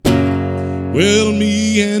Well,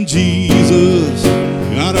 me and Jesus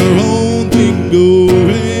got our own thing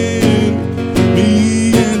going.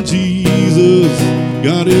 Me and Jesus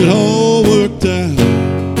got it all worked out.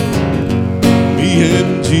 Me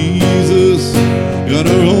and Jesus got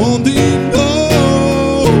our own thing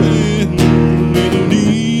going. We don't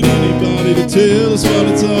need anybody to tell us what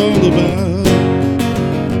it's all about.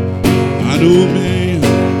 I know a man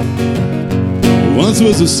who once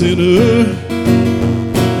was a sinner.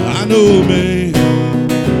 I know a man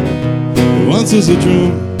who once was a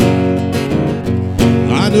drunk.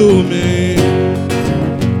 I know a man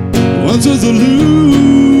who once was a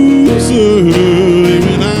loser. He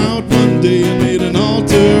went out one day and made an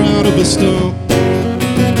altar out of a stump.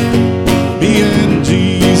 Me and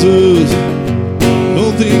Jesus,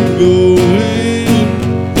 whole thing going.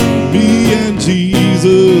 Me and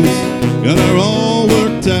Jesus got our all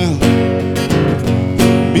worked out.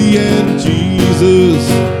 Me and Jesus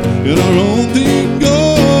got our own thing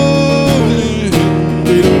going.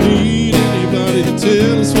 We don't need anybody to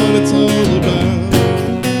tell us what it's all about.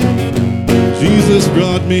 Jesus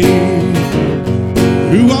brought me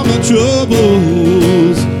through all my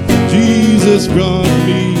troubles. Jesus brought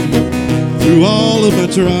me through all of my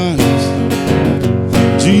trials.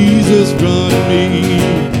 Jesus brought me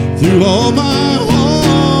through all my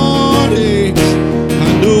heartaches.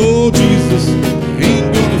 I know Jesus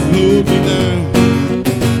ain't gonna float me down.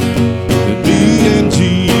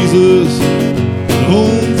 Jesus,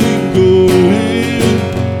 home thing going.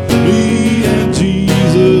 Me and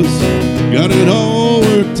Jesus got it all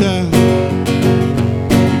worked out.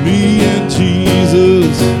 Me and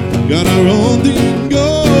Jesus got our own thing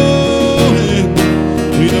going.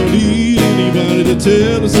 We don't need anybody to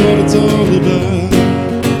tell us what it's all about.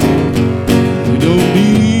 We don't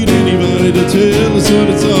need anybody to tell us what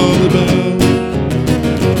it's all about.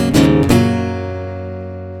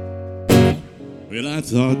 Well, I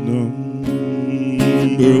thought number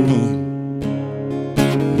one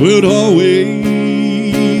would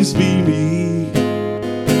always be me.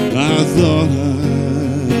 I thought I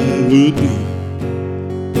would be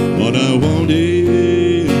what I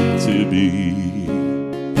wanted to be.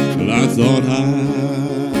 Well, I thought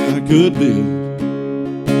I could live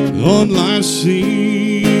on life's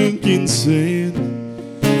sinking sand,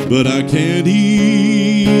 but I can't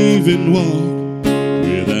even walk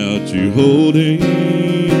without you holding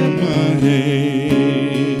my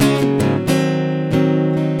hand.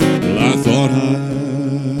 Well, I thought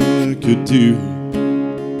I could do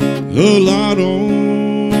a lot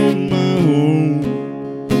on my own.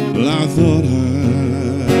 Well, I thought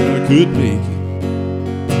I could make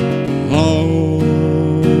it all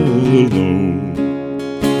alone.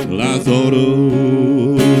 Well, I thought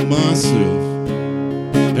of myself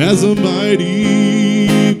as a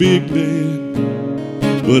mighty big man,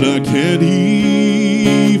 but I can't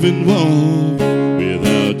even walk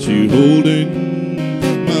without you holding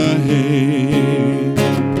my hand.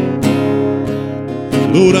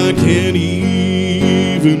 Lord, I can't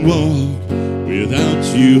even walk without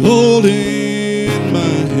you holding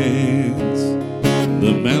my hands.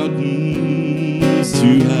 The mountains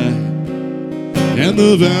too high and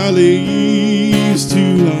the valleys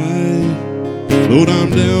too wide. Lord, I'm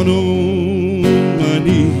down on my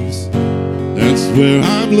knees. That's where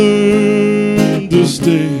I've learned to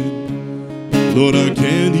stand. Lord, I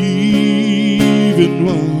can't even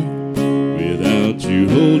walk without you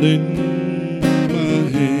holding my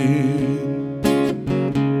hand.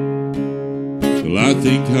 Well, I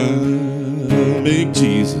think I'll make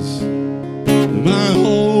Jesus my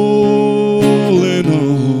all in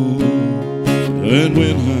all. And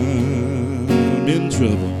when I'm in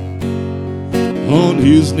trouble, on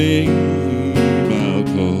his name I'll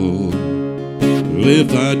call.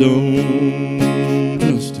 If I don't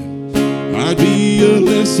trust him, I'd be a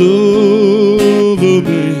less of a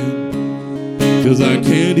man. 'Cause I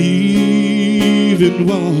can't even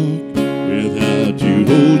walk without you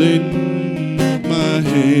holding my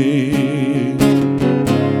hand.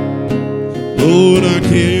 Lord, I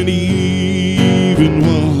can't even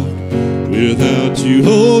walk without you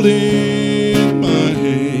holding my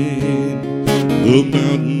hand. The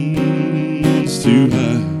mountain's too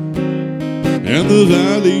high and the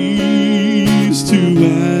valley's too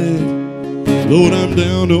wide. Lord, I'm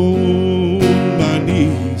down on my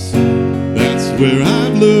knees. That's where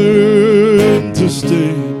I've learned to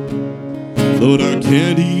stand. Lord, I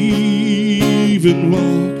can't even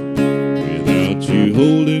walk without you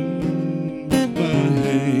holding my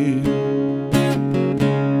hand.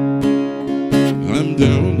 I'm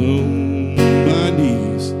down on my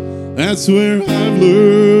knees. That's where I've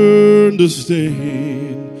learned to stand.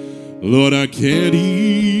 Lord, I can't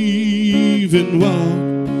even even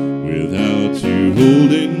walk without you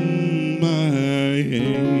holding my hand.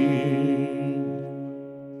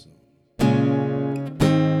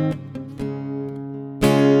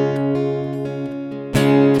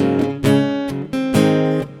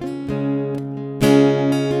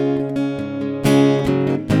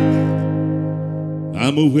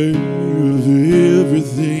 I'm aware of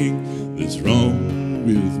everything that's wrong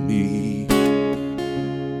with me,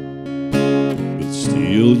 but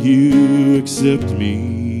still you accept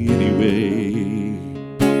me anyway.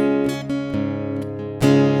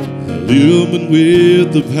 Living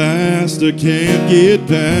with the past I can't get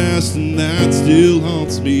past, and that still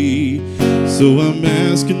haunts me. So I'm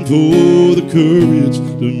asking for the courage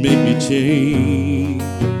to make me change.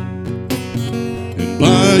 And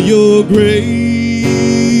by your grace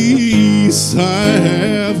I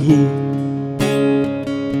have hope.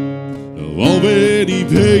 I've already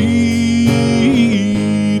paid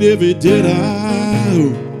every debt I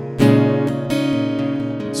owe.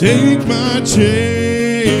 Take my chains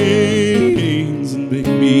and make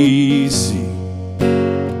me see.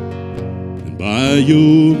 And by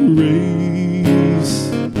your grace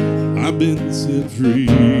I've been set free.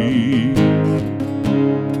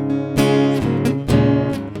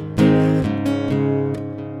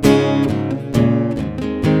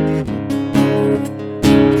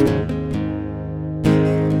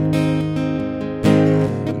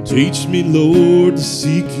 Teach me, Lord, to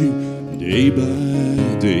seek you day by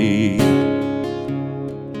day.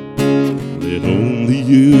 Let only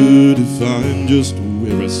you define just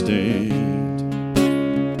where I stand.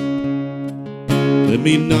 Let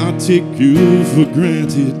me not take you for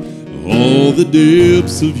granted, all the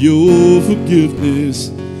depths of your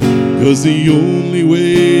forgiveness, 'cause the only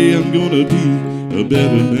way I'm gonna be a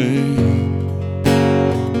better man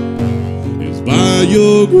is by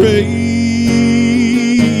your grace.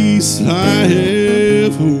 I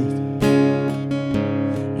have hope.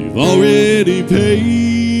 You've already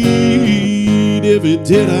paid every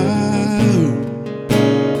debt I owe.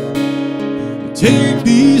 Take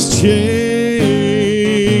these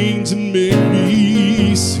chains and make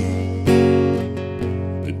me see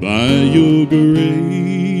that by your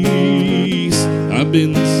grace I've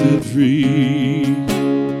been set free.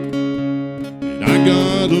 And I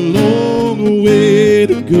got a long way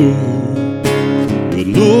to go, but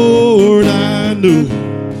Lord, I know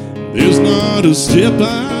there's not a step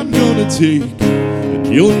I'm gonna take that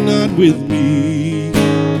you're not with me.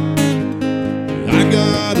 I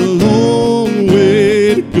got a long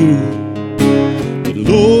way to go, but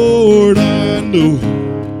Lord, I know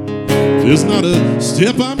there's not a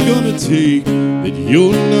step I'm gonna take that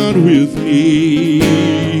you're not with me.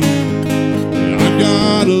 I've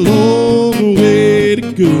got a long way to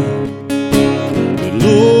go, but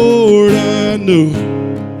Lord, I know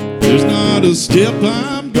there's not a step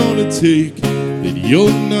I'm gonna take that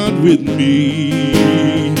you're not with me.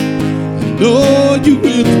 I know you're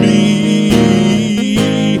with me,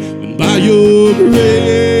 and by your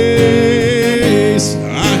grace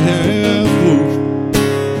I have hope.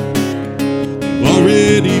 You've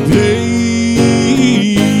already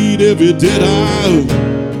paid every debt I owe.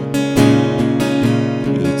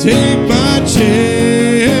 Take my chains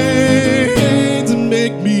and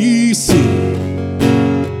make me see.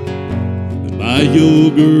 By your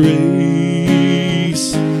grace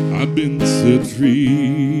I've been set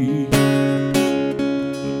free.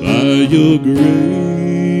 By your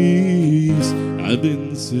grace I've been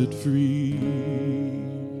set free.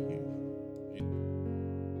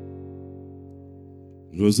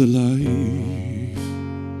 It was a life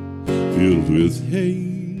filled with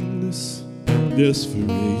aimless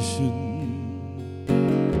desperation,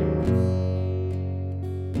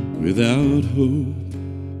 without hope,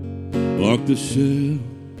 walked the shell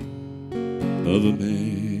of a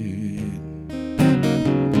man.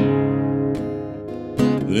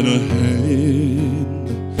 Then a hand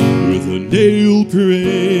with a nail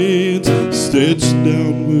print stretched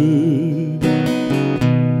downward.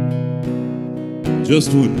 Just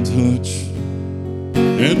one touch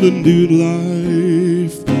and a new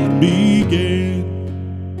life began.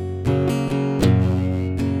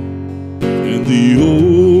 And the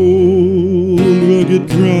old rugged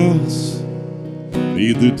cross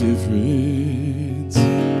made the difference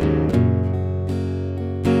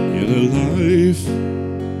in a life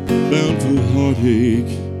bound for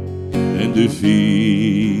heartache and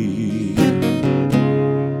defeat.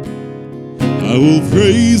 I will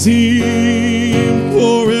praise him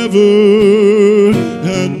forever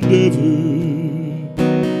and ever,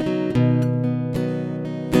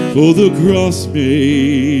 for the cross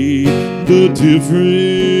made the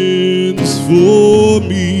difference for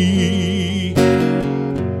me.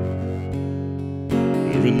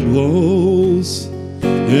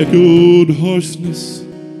 echoed harshness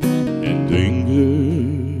and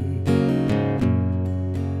anger.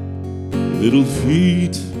 Little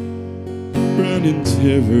feet ran in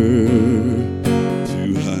terror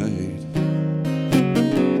to hide.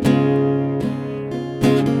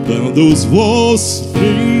 Now those walls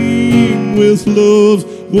flame with love,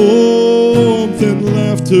 warmth, and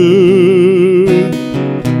laughter.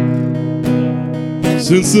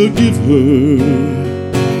 Since the giver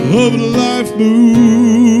of life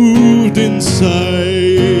moved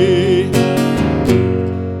inside,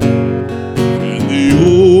 and the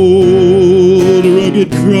old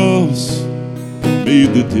rugged cross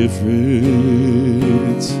made the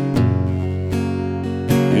difference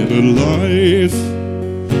in a life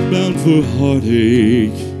bound for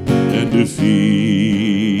heartache and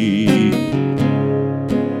defeat.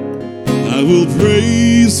 I will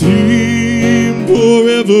praise Him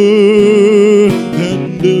forever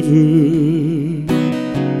and ever,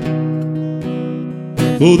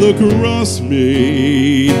 for the cross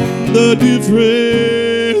made the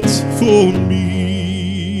difference for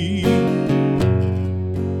me.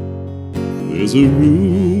 There's a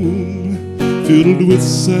room filled with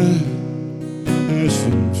sad,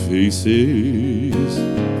 ashen faces.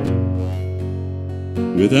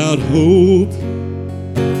 Without hope,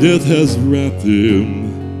 death has wrapped them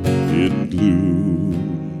in gloom.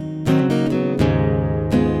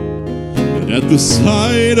 And at the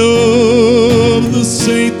sight of the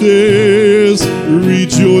saint there's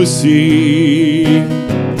rejoicing,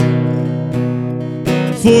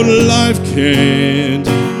 for life can't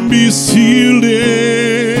be sealed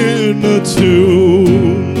in a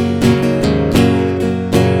tomb.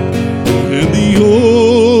 And the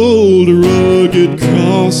old rugged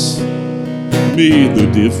cross made the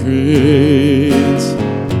difference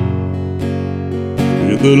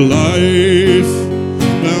in the life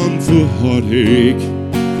bound for heartache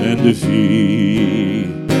and defeat.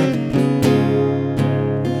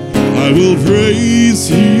 I will praise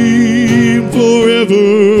Him forever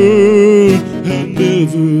and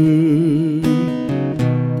ever,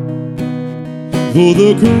 for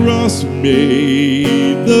the cross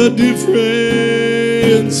made the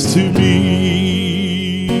difference to me.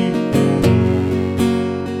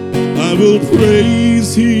 I will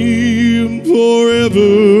praise Him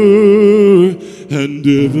forever and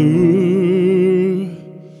ever,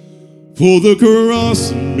 for the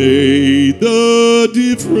cross made the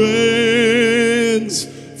difference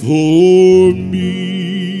for me.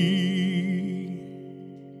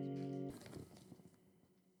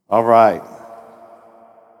 All right.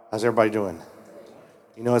 How's everybody doing?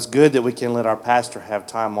 You know, it's good that we can let our pastor have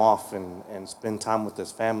time off and spend time with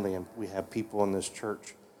his family, and we have people in this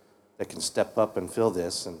church that can step up and fill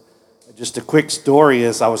this. And just a quick story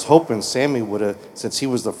is I was hoping Sammy would have, since he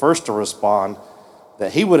was the first to respond,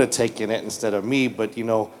 that he would have taken it instead of me. But, you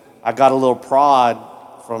know, I got a little prod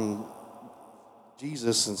from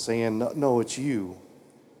Jesus and saying, no, it's you.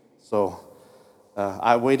 So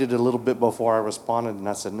I waited a little bit before I responded, and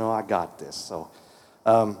I said, no, I got this. So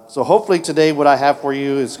hopefully today what I have for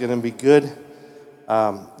you is going to be good.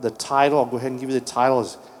 The title, I'll go ahead and give you the title,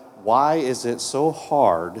 is Why Is It So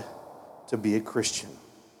Hard to Be a Christian?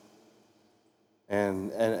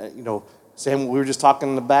 And you know, Sam, we were just talking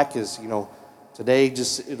in the back is, you know, today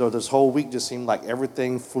just, you know, this whole week just seemed like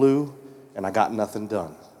everything flew and I got nothing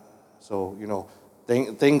done. So, you know,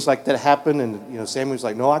 things like that happen, and, you know, Sam was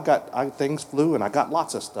like, no, things flew and I got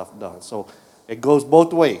lots of stuff done. So it goes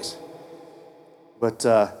both ways. But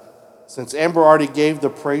since Amber already gave the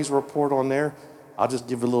praise report on there, I'll just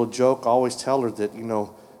give a little joke. I always tell her that, you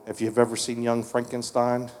know, if you've ever seen Young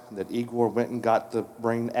Frankenstein, that Igor went and got the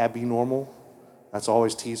brain Abby normal. That's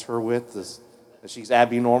always tease her with, is that she's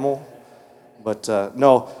Abby normal. But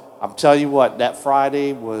no, I'm telling you what, that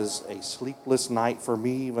Friday was a sleepless night for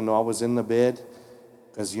me, even though I was in the bed.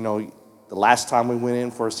 Because, you know, the last time we went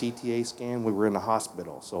in for a CTA scan, we were in the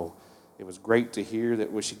hospital. So it was great to hear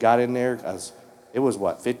that when she got in there, it was,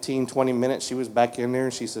 15, 20 minutes, she was back in there,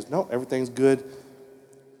 and she says, no, everything's good.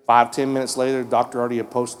 5, 10 minutes later, the doctor already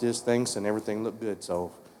had posted his things, and everything looked good.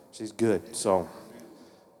 So she's good. So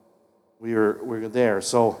we were there.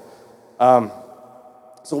 So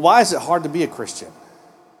why is it hard to be a Christian?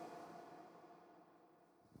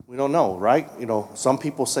 We don't know, right? You know, some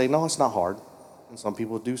people say, no, it's not hard. And some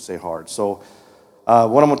people do say hard. So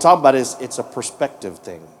what I'm going to talk about is it's a perspective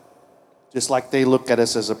thing. Just like they look at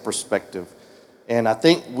us as a perspective. And I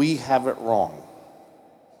think we have it wrong.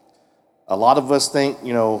 A lot of us think,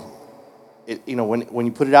 you know, when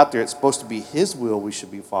you put it out there, it's supposed to be His will we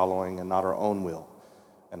should be following and not our own will.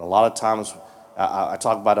 And a lot of times I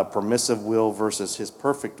talk about a permissive will versus His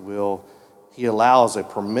perfect will. he allows a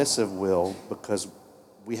permissive will because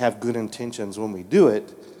we have good intentions when we do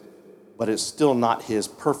it, but it's still not his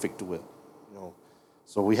perfect will.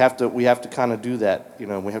 So we have to kind of do that.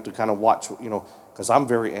 We have to kind of watch. Because I'm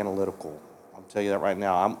very analytical. I'll tell you that right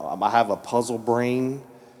now. I have a puzzle brain.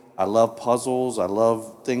 I love puzzles. I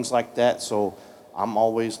love things like that. So I'm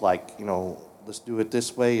always like, let's do it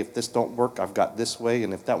this way. If this don't work, I've got this way,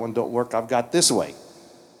 and if that one don't work, I've got this way.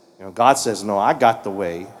 God says, no, I got the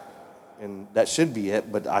way, and that should be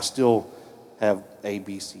it. But I still have A,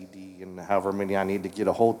 B, C, D, and however many I need to get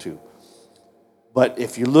a hold to. But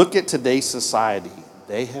if you look at today's society,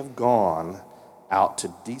 they have gone out to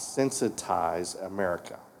desensitize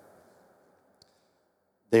America.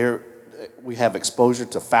 We have exposure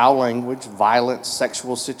to foul language, violence,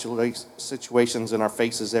 sexual situations in our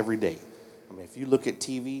faces every day. If you look at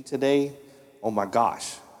TV today, oh my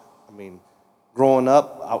gosh. Growing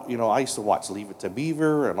up, I used to watch Leave It to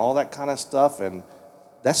Beaver and all that kind of stuff, and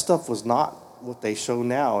that stuff was not what they show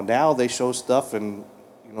now. Now they show stuff, and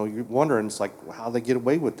you're wondering, it's like how they get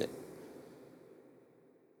away with it.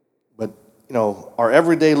 But our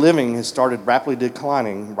everyday living has started rapidly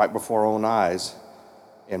declining right before our own eyes,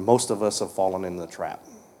 and most of us have fallen in the trap.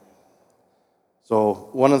 So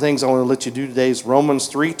one of the things I want to let you do today is Romans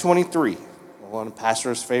 3:23, one of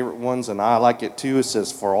Pastor's favorite ones, and I like it too. It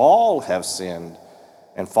says, "For all have sinned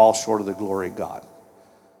and fall short of the glory of God."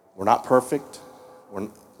 We're not perfect.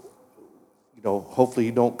 Hopefully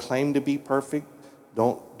you don't claim to be perfect.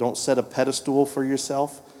 Don't set a pedestal for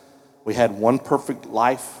yourself. We had one perfect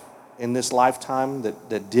life in this lifetime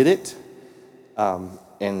that did it,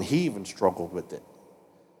 and he even struggled with it.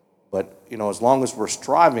 But as long as we're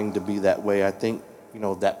striving to be that way, I think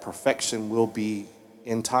that perfection will be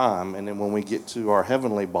in time, and then when we get to our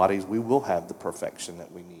heavenly bodies, we will have the perfection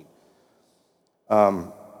that we need.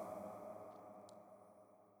 One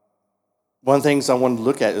of the things I wanted to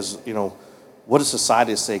look at is what does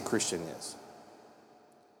society say Christian is?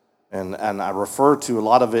 And I refer to a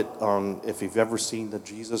lot of it if you've ever seen the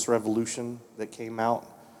Jesus Revolution that came out.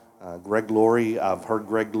 Greg Laurie, I've heard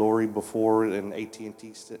Greg Laurie before in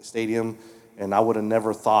AT&T Stadium, and I would have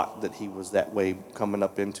never thought that he was that way coming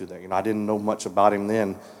up into there. I didn't know much about him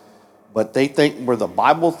then. But they think we're the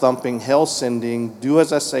Bible-thumping, hell-sending, do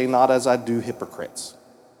as I say, not as I do hypocrites.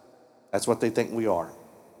 That's what they think we are.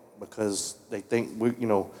 Because they think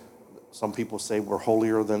some people say we're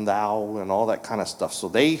holier than thou and all that kind of stuff. So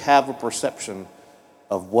they have a perception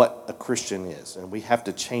of what a Christian is, and we have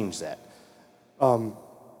to change that.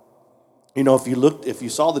 If you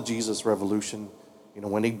saw the Jesus Revolution,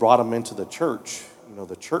 when he brought them into the church,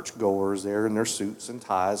 the churchgoers there in their suits and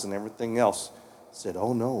ties and everything else said,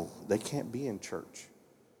 "Oh no, they can't be in church."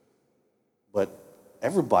 But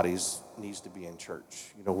everybody needs to be in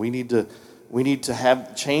church. We need to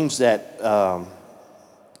have change that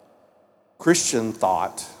Christian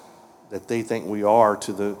thought that they think we are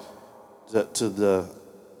to the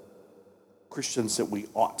Christians that we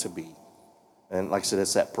ought to be. And like I said,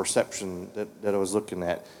 it's that perception that I was looking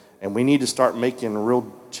at. And we need to start making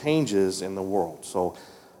real changes in the world. So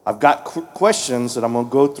I've got questions that I'm going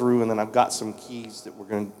to go through, and then I've got some keys that we're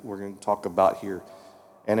going to talk about here.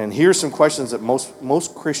 And then here's some questions that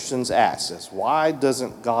most Christians ask is, why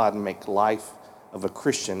doesn't God make life of a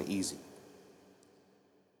Christian easy?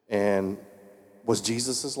 And was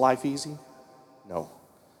Jesus' life easy? No.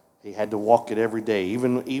 He had to walk it every day.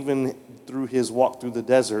 Even through his walk through the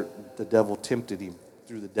desert, the devil tempted him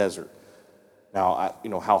through the desert. Now,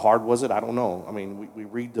 how hard was it? I don't know. We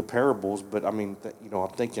read the parables, but I'm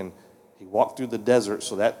thinking he walked through the desert,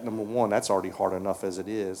 so that, number one, that's already hard enough as it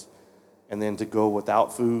is. And then to go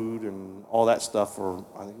without food and all that stuff for,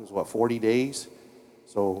 I think it was 40 days?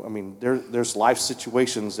 So, there's life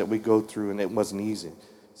situations that we go through, and it wasn't easy. It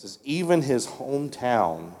says, even his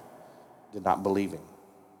hometown did not believe him.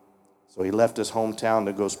 So he left his hometown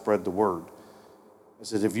to go spread the word. It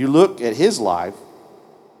says, if you look at his life,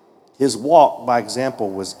 his walk, by example,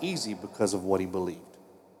 was easy because of what he believed.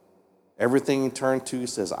 Everything he turned to, he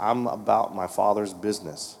says, I'm about my Father's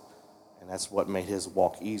business. And that's what made his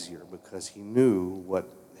walk easier, because he knew what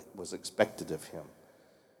was expected of him.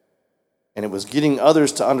 And it was getting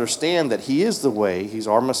others to understand that he is the way, he's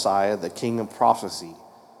our Messiah, the King of prophecy.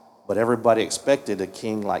 But everybody expected a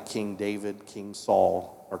king like King David, King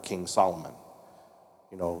Saul, or King Solomon.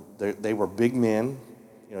 They were big men.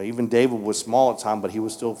 Even David was small at the time, but he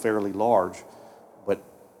was still fairly large. But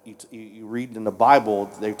you read in the Bible,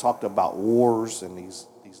 they talked about wars and these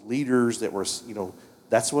leaders that were,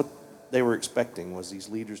 that's what they were expecting, was these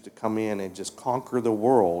leaders to come in and just conquer the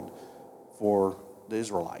world for the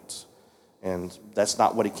Israelites. And that's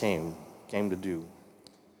not what he came to do.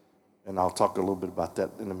 And I'll talk a little bit about that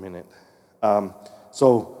in a minute.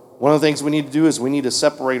 So one of the things we need to do is we need to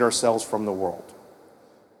separate ourselves from the world.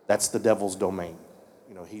 That's the devil's domain.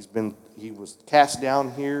 You know, he was cast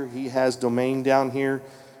down here. He has domain down here.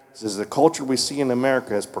 It says the culture we see in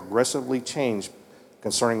America has progressively changed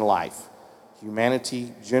concerning life,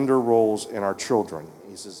 humanity, gender roles, and our children.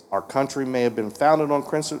 He says our country may have been founded on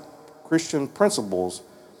Christian principles,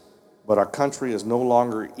 but our country is no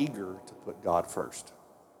longer eager to put God first.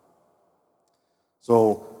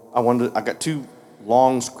 So I got two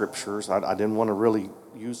long scriptures. I didn't want to really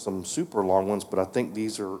use some super long ones, but I think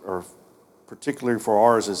these are particularly for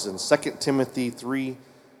ours. Is in 2 Timothy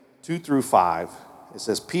 3:2-5. It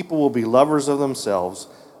says, people will be lovers of themselves,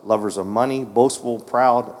 lovers of money, boastful,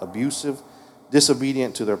 proud, abusive,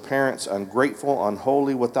 disobedient to their parents, ungrateful,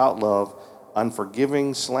 unholy, without love,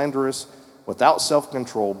 unforgiving, slanderous, without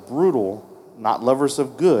self-control, brutal, not lovers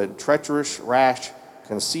of good, treacherous, rash,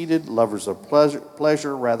 conceited, lovers of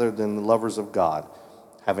pleasure rather than lovers of God,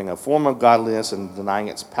 having a form of godliness and denying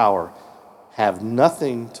its power. Have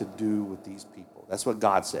nothing to do with these people. That's what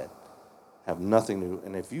God said. Have nothing to do.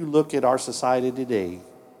 And if you look at our society today,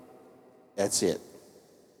 that's it.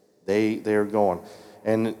 They're going.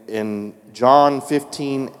 And in John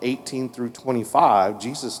 15:18-25,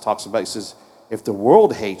 Jesus talks about, he says, if the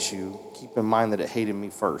world hates you, keep in mind that it hated me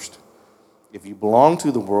first. If you belong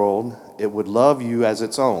to the world, it would love you as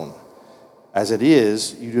its own. As it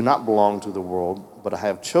is, you do not belong to the world, but I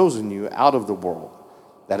have chosen you out of the world.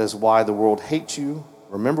 That is why the world hates you.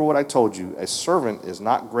 Remember what I told you, a servant is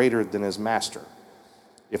not greater than his master.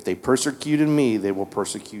 If they persecuted me, they will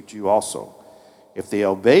persecute you also. If they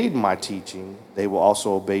obeyed my teaching, they will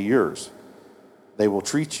also obey yours. They will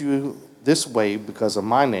treat you this way because of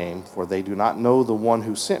my name, for they do not know the one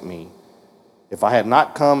who sent me. If I had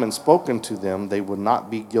not come and spoken to them, they would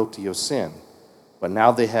not be guilty of sin. But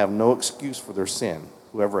now they have no excuse for their sin.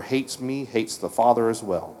 Whoever hates me hates the Father as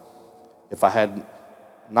well. If I had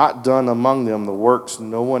not done among them the works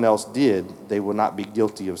no one else did, they would not be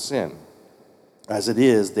guilty of sin. As it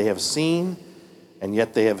is, they have seen, and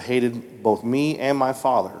yet they have hated both me and my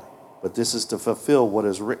Father. But this is to fulfill what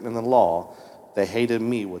is written in the law. They hated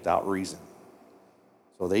me without reason.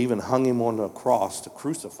 So they even hung him on the cross to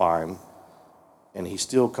crucify him, and he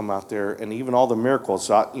still come out there, and even all the miracles.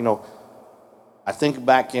 So, I think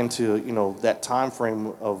back into, that time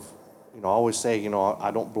frame of, I always say,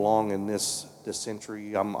 I don't belong in this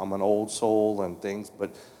century. I'm an old soul and things,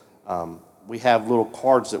 but we have little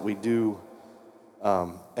cards that we do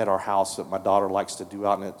at our house that my daughter likes to do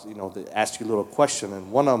out, and it's, they ask you a little question,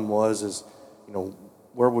 and one of them is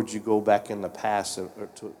where would you go back in the past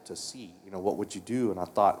to see, what would you do? And I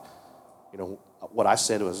thought, what I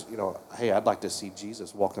said was, hey, I'd like to see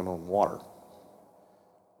Jesus walking on water,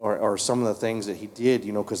 or some of the things that he did,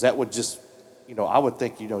 because that would just, I would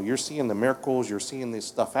think, you're seeing the miracles, you're seeing this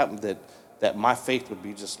stuff happen, that my faith would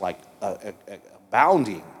be just like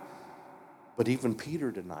abounding. But even Peter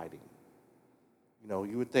denied him.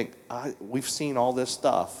 You would think, we've seen all this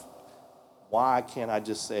stuff. Why can't I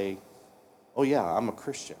just say, oh yeah, I'm a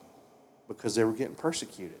Christian? Because they were getting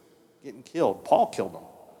persecuted, getting killed. Paul killed them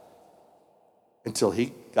until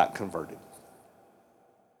he got converted.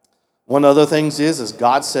 One of the things is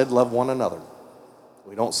God said, love one another.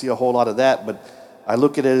 We don't see a whole lot of that, but I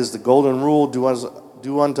look at it as the golden rule, do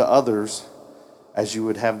unto others as you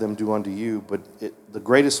would have them do unto you. But the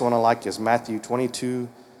greatest one I like is Matthew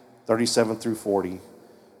 22:37-40.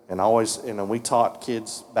 And we taught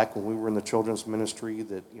kids back when we were in the children's ministry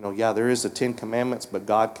that, there is the 10 Commandments, but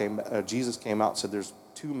Jesus came out and said there's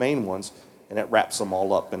two main ones, and it wraps them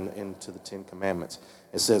all up into the 10 Commandments.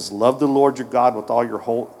 It says, love the Lord your God with all your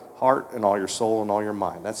whole heart and all your soul and all your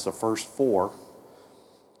mind. That's the first 4.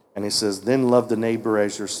 And it says, then love the neighbor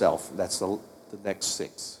as yourself. That's the next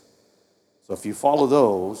 6. So if you follow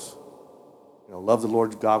those, love the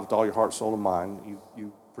Lord your God with all your heart, soul, and mind,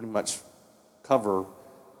 you pretty much cover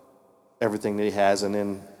everything that he has. And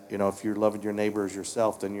then, if you're loving your neighbor as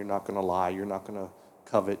yourself, then you're not going to lie, you're not going to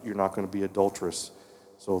covet, you're not going to be adulterous.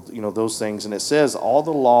 So, those things. And it says all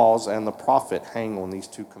the laws and the prophet hang on these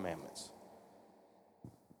 2 commandments.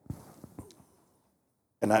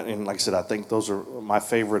 And like I said, I think those are my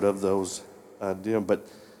favorite of those. But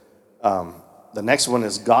the next one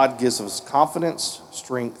is God gives us confidence,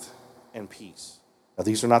 strength, and peace. Now,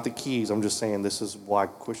 these are not the keys. I'm just saying this is why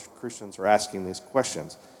Christians are asking these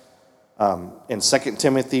questions. In 2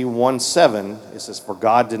 Timothy 1:7, it says, for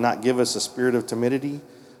God did not give us a spirit of timidity,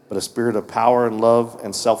 but a spirit of power and love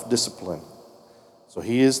and self-discipline. So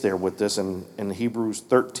he is there with us. And in Hebrews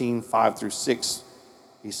 13:5-6,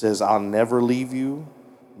 he says, I'll never leave you,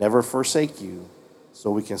 never forsake you. so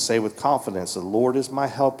we can say with confidence, the Lord is my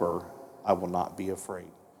helper, I will not be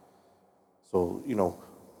afraid. So,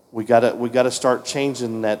 we gotta start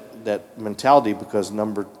changing that mentality, because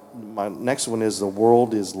my next one is the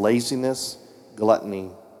world is laziness, gluttony,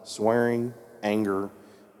 swearing, anger,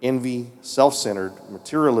 envy, self-centered,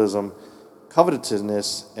 materialism,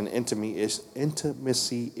 covetousness, and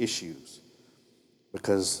intimacy issues,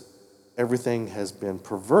 because everything has been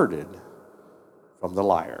perverted from the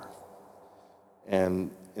liar. And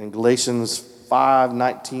in Galatians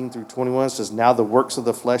 5:19 through 21, it says, now the works of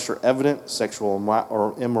the flesh are evident: sexual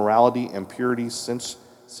or immorality, impurity,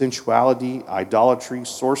 sensuality, idolatry,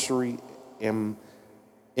 sorcery,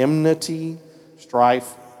 enmity,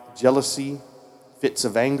 strife, jealousy, fits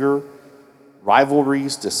of anger,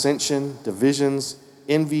 rivalries, dissension, divisions,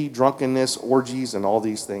 envy, drunkenness, orgies, and all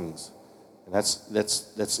these things. And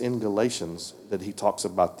that's in Galatians that he talks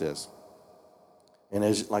about this.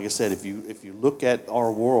 And like I said, if you look at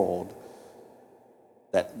our world,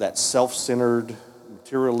 that self-centered,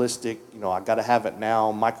 materialistic, I got to have it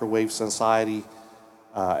now, microwave society.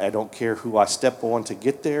 I don't care who I step on to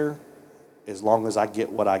get there, as long as I get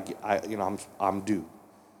what I get. I'm due.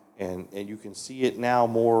 And you can see it now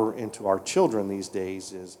more into our children these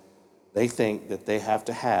days, is they think that they have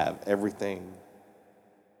to have everything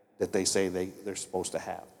that they say they're supposed to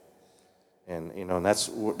have. And that's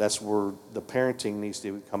where the parenting needs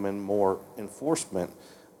to become in more enforcement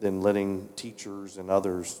than letting teachers and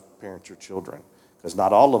others parent your children, because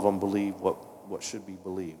not all of them believe what should be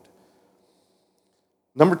believed.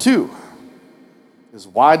 Number 2 is,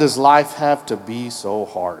 why does life have to be so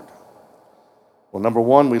hard? Well, number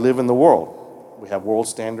 1, we live in the world. We have world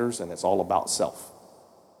standards, and it's all about self.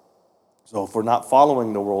 So if we're not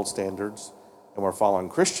following the world standards and we're following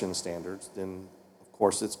Christian standards, then of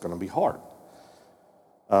course it's going to be hard.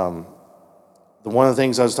 One of the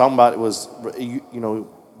things I was talking about was,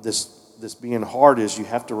 this being hard is you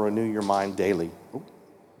have to renew your mind daily.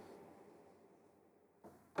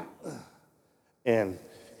 And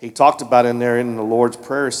he talked about in there in the Lord's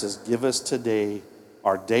Prayer, it says, give us today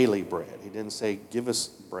our daily bread. He didn't say give us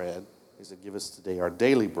bread. He said give us today our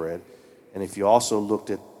daily bread. And if you also looked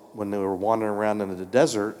at when they were wandering around in the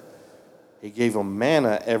desert, he gave them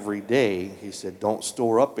manna every day. He said, don't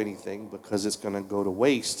store up anything because it's going to go to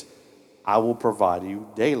waste. I will provide you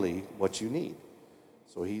daily what you need.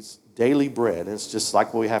 So he's daily bread. It's just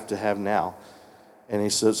like what we have to have now. And he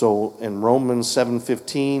says, so in Romans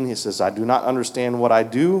 7:15, he says, I do not understand what I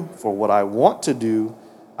do, for what I want to do,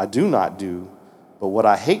 I do not do, but what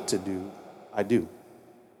I hate to do, I do.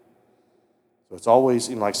 So it's always,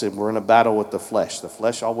 like I said, we're in a battle with the flesh. The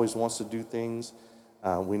flesh always wants to do things.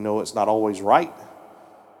 We know it's not always right.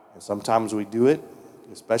 And sometimes we do it,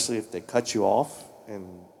 especially if they cut you off and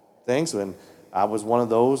things. And I was one of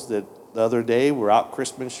those that the other day we're out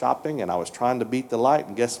Christmas shopping and I was trying to beat the light,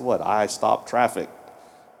 and guess what? I stopped traffic.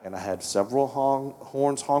 And I had several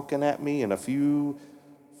horns honking at me and a few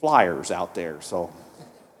flyers out there. So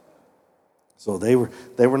they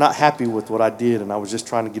were not happy with what I did, and I was just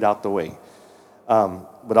trying to get out the way.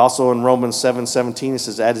 But also in Romans 7:17, it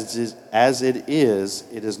says, as it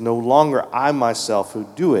is no longer I myself who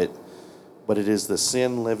do it, but it is the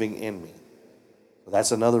sin living in me. So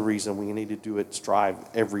that's another reason we need to do it, strive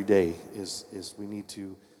every day, is we need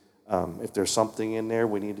to, if there's something in there,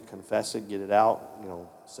 we need to confess it, get it out,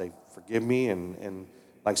 say, forgive me. And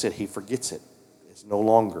like I said, he forgets it. It's no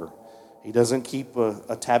longer. He doesn't keep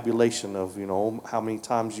a tabulation of, how many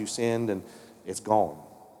times you sinned, and it's gone.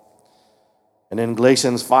 And in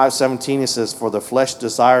Galatians 5:17, it says, for the flesh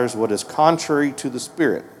desires what is contrary to the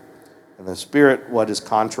spirit, and the spirit what is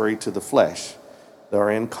contrary to the flesh. They are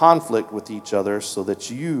in conflict with each other, so that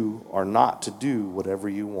you are not to do whatever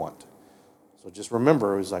you want. So just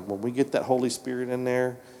remember, it's like when we get that Holy Spirit in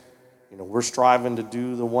there, we're striving to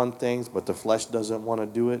do the one things, but the flesh doesn't want to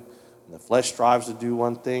do it. And the flesh strives to do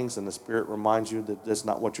one things, and the Spirit reminds you that that's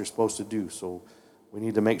not what you're supposed to do. So we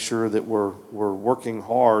need to make sure that we're working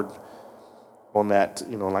hard on that.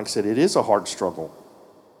 Like I said, it is a hard struggle.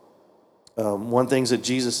 One thing that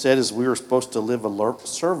Jesus said is we were supposed to live a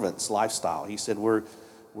servant's lifestyle. He said we're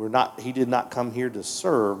not. He did not come here to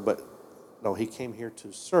serve, but no, he came here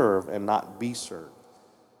to serve and not be served.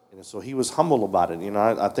 And so he was humble about it.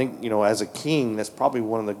 I think as a king, that's probably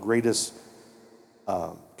one of the greatest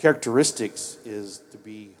characteristics, is to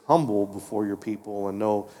be humble before your people and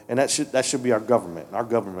know. And that should be our government. And our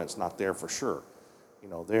government's not there for sure.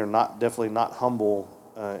 They're definitely not humble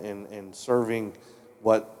in serving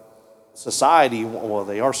what society. Well,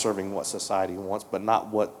 they are serving what society wants, but not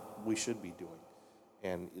what we should be doing.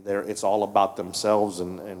 And it's all about themselves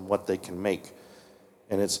and what they can make.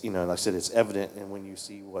 And it's, like I said, it's evident and when you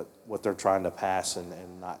see what they're trying to pass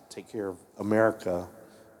and not take care of America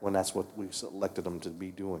when that's what we selected them to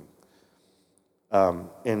be doing.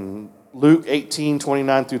 In Luke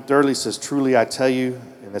 18:29 through 30 says, truly I tell you,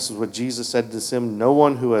 and this is what Jesus said to them, no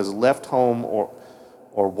one who has left home or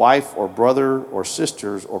wife or brother or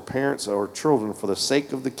sisters or parents or children for the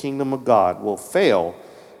sake of the kingdom of God will fail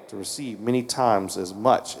to receive many times as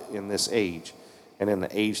much in this age and in the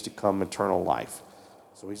age to come eternal life.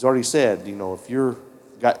 So he's already said, if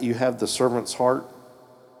you have the servant's heart,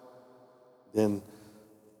 then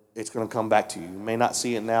it's going to come back to you. You may not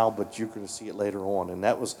see it now, but you're going to see it later on. And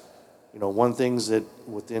that was, one thing that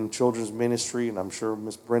within children's ministry, and I'm sure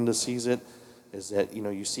Miss Brenda sees it, is that,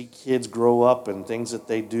 you see kids grow up and things that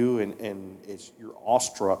they do, and you're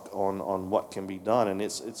awestruck on what can be done. And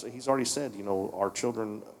he's already said, our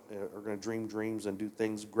children are going to dream dreams and do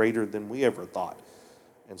things greater than we ever thought.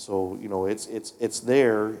 And so, it's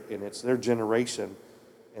there, and it's their generation.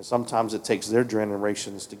 And sometimes it takes their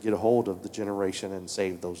generations to get a hold of the generation and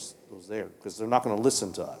save those there, because they're not going to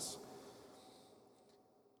listen to us.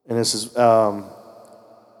 And this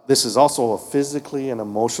is also a physically and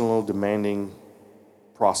emotionally demanding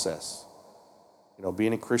process.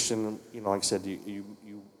 Being a Christian, like I said,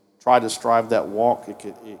 you try to strive that walk. It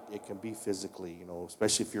can be physically,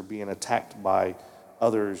 especially if you're being attacked by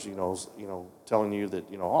others, telling you that,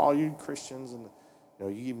 oh, you Christians, and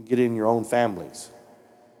you even get in your own families.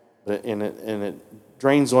 And it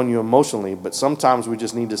drains on you emotionally, but sometimes we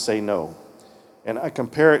just need to say no. And I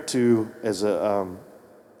compare it to as a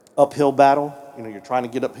uphill battle. You're trying to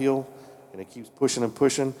get uphill, and it keeps pushing and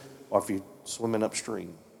pushing, or if you're swimming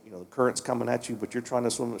upstream. The current's coming at you, but you're trying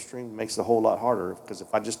to swim upstream. It makes it a whole lot harder, because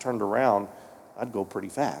if I just turned around, I'd go pretty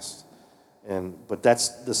fast. But that's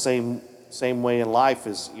the same way in life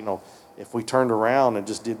is, if we turned around and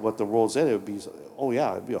just did what the world said, it'd be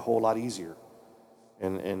a whole lot easier.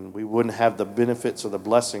 And we wouldn't have the benefits or the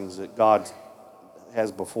blessings that God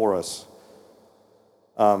has before us.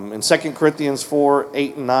 In 2 Corinthians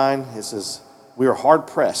 4:8-9, it says, we are hard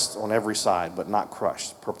pressed on every side, but not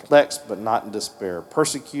crushed, perplexed, but not in despair,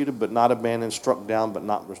 persecuted, but not abandoned, struck down, but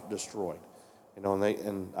not destroyed.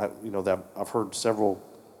 I've heard several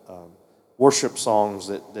worship songs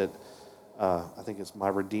that I think it's My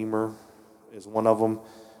Redeemer is one of them,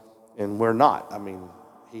 and we're not.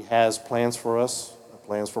 He has plans for us,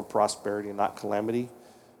 plans for prosperity and not calamity,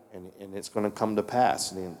 and it's going to come to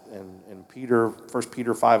pass. And 1 Peter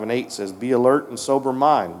 5:8 says, be alert and sober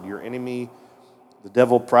mind. Your enemy, the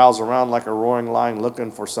devil, prowls around like a roaring lion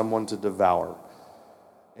looking for someone to devour.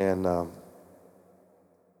 And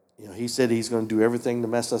he said he's going to do everything to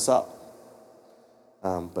mess us up.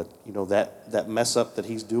 But that mess up that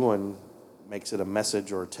he's doing makes it a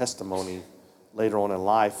message or a testimony later on in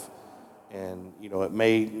life. And it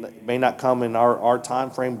may not come in our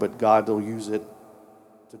time frame, but God will use it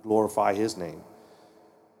to glorify his name.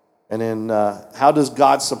 And then how does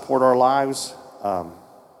God support our lives?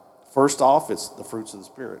 First off, it's the fruits of the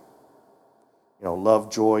Spirit. Love,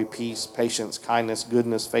 joy, peace, patience, kindness,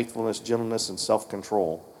 goodness, faithfulness, gentleness, and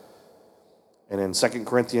self-control. And in 2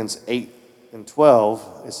 Corinthians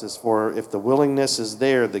 8:12, it says, for if the willingness is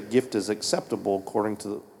there, the gift is acceptable according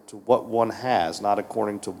to what one has, not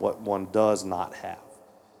according to what one does not have.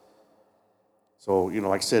 So,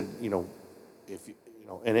 like I said, if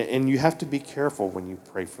and you have to be careful when you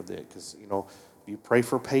pray for that, because if you pray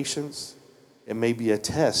for patience, it may be a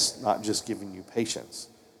test, not just giving you patience.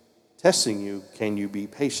 Testing you, can you be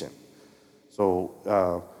patient?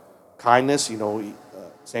 So kindness,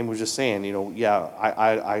 Sam was just saying,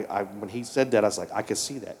 I when he said that, I was like, I could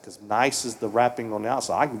see that, because nice is the wrapping on the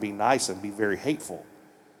outside. I can be nice and be very hateful,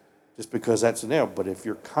 just because that's in there. But if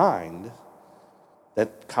you're kind,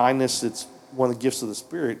 that kindness, it's one of the gifts of the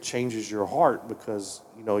Spirit, changes your heart, because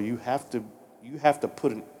you have to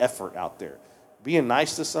put an effort out there. Being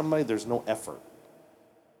nice to somebody, there's no effort.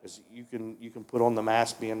 You can put on the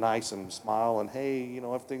mask being nice and smile and, hey,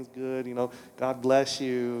 everything's good, God bless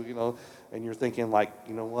you, and you're thinking like,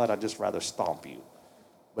 what, I'd just rather stomp you.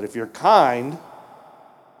 But if you're kind,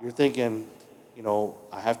 you're thinking,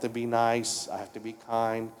 I have to be nice, I have to be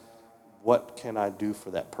kind. What can I do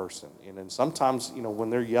for that person? And then sometimes,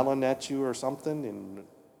 when they're yelling at you or something, and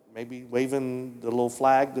maybe waving the little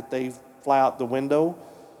flag that they fly out the window,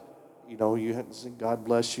 you have to say, God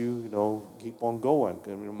bless you, keep on going.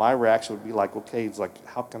 My reaction would be like, okay, it's like,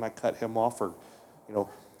 how can I cut him off? Or,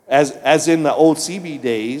 as in the old CB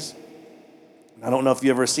days, I don't know if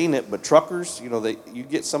you've ever seen it, but truckers, you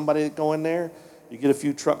get somebody to go in there, you get a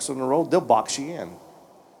few trucks on the road, they'll box you in.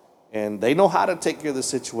 And they know how to take care of the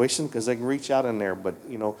situation, because they can reach out in there. But,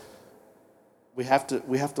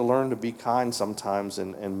 we have to learn to be kind sometimes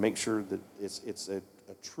and make sure that it's a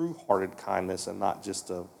true-hearted kindness and not just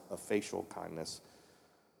a facial kindness.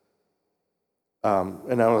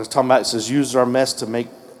 And I was talking about, it says, use our mess to make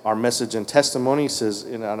our message and testimony. It says,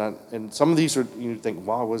 and some of these are, you think,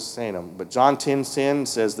 wow, I was saying them. But John 10:10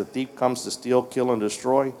 says, the thief comes to steal, kill, and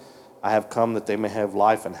destroy. I have come that they may have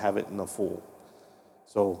life and have it in the full.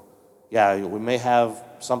 So, yeah, we may have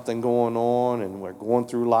something going on and we're going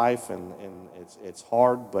through life and it's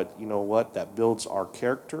hard, but you know what? That builds our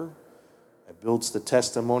character. It builds the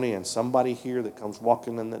testimony, and somebody here that comes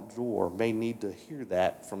walking in that door may need to hear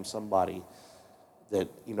that from somebody that,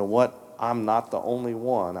 you know what? I'm not the only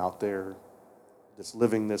one out there that's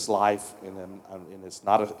living this life, and it's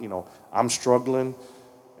not a, I'm struggling.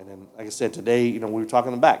 And then, like I said, today, we were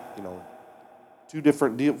talking back, two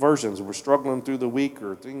different versions. We're struggling through the week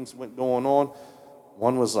or things went going on.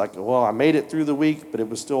 One was like, well, I made it through the week, but it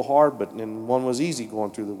was still hard. But then one was easy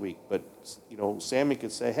going through the week. But, Sammy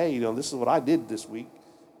could say, hey, this is what I did this week.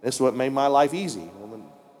 This is what made my life easy. Well, then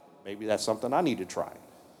maybe that's something I need to try.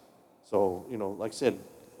 So, like I said,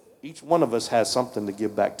 each one of us has something to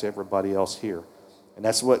give back to everybody else here. And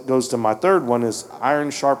that's what goes to my third one is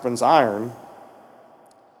iron sharpens iron.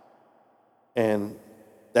 And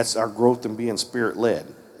that's our growth in being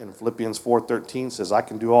spirit-led. And Philippians 4:13 says, I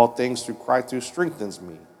can do all things through Christ who strengthens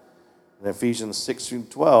me. In Ephesians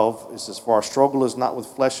 6:12, it says, for our struggle is not with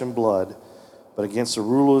flesh and blood, but against the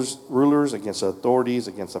rulers, against the authorities,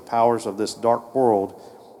 against the powers of this dark world,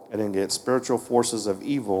 and against spiritual forces of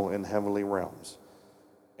evil in heavenly realms.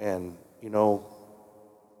 And,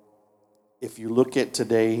 if you look at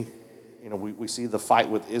today, we see the fight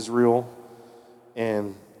with Israel.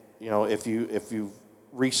 And, if you've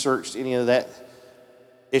researched any of that,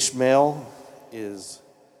 Ishmael is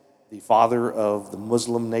the father of the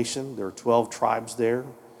Muslim nation. There are 12 tribes there,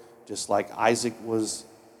 just like Isaac was,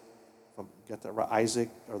 if I got that right, Isaac,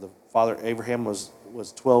 or the father Abraham was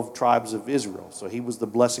 12 tribes of Israel. So he was the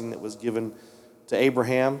blessing that was given to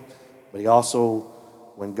Abraham. But he also,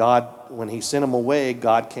 when he sent him away,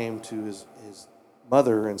 God came to his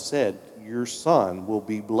mother and said, your son will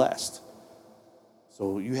be blessed.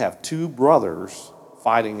 So you have two brothers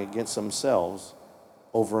fighting against themselves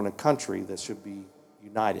over in a country that should be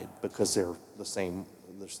united because they're the same.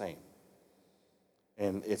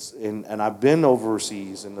 And I've been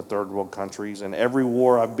overseas in the third world countries, and every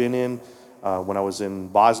war I've been in, when I was in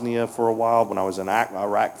Bosnia for a while, when I was in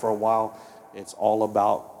Iraq for a while, it's all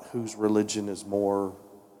about whose religion is more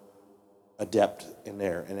adept in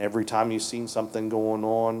there. And every time you've seen something going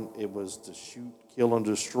on, it was to shoot, kill, and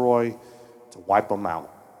destroy, to wipe them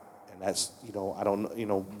out. And that's, I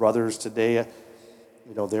don't, brothers today,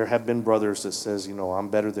 there have been brothers that says, I'm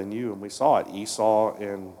better than you. And we saw it, Esau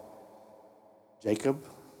and Jacob,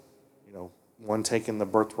 one taking the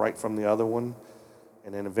birthright from the other one,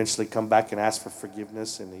 and then eventually come back and ask for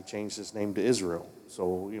forgiveness, and he changed his name to Israel.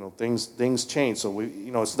 So, things change. So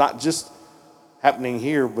it's not just happening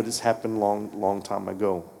here, but it's happened long time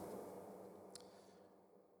ago.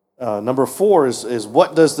 Number 4 is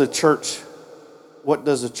what does the church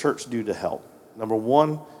do to help? Number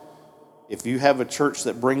 1, if you have a church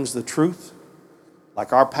that brings the truth,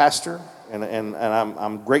 like our pastor, and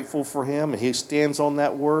I'm grateful for him, and he stands on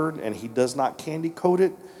that word, and he does not candy coat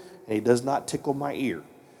it, and he does not tickle my ear.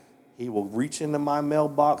 He will reach into my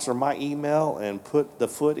mailbox or my email and put the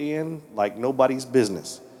foot in like nobody's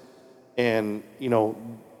business. And,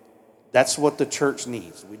 that's what the church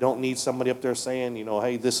needs. We don't need somebody up there saying,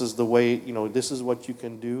 hey, this is the way, this is what you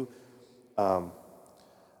can do.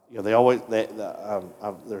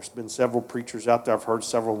 There's been several preachers out there. I've heard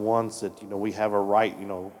several ones that, we have a right,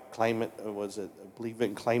 claim it, believe it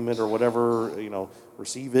and claim it or whatever,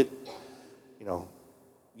 receive it.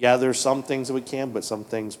 Yeah, there's some things that we can, but some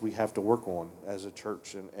things we have to work on as a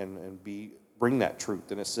church and bring that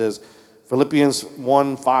truth. And it says, Philippians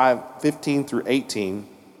 1:15 through 18,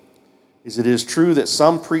 is it is true that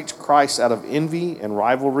some preach Christ out of envy and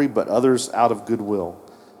rivalry, but others out of goodwill.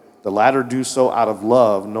 The latter do so out of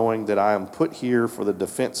love, knowing that I am put here for the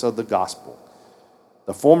defense of the gospel.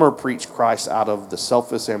 The former preach Christ out of the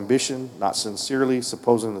selfish ambition, not sincerely,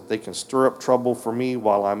 supposing that they can stir up trouble for me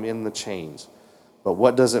while I'm in the chains. But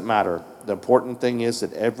what does it matter? The important thing is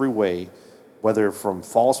that every way, whether from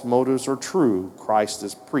false motives or true, Christ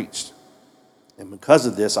is preached. And because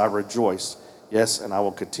of this, I rejoice. Yes, and I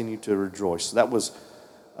will continue to rejoice. So that was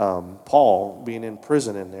Paul being in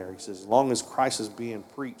prison in there. He says, as long as Christ is being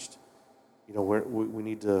preached, we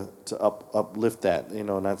need to uplift that.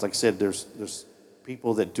 And that's, like I said, there's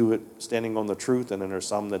people that do it standing on the truth, and then there's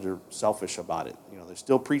some that are selfish about it. They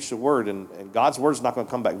still preach the word, and God's word is not going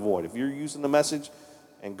to come back void. If you're using the message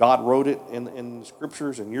and God wrote it in the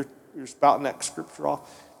scriptures and you're spouting that scripture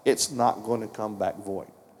off, it's not going to come back void.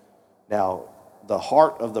 Now, the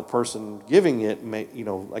heart of the person giving it may,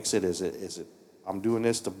 like I said, is it I'm doing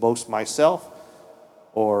this to boast myself,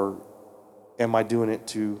 or am I doing it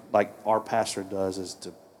to, like our pastor does, is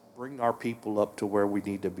to bring our people up to where we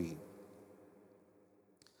need to be?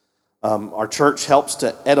 Our church helps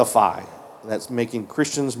to edify. That's making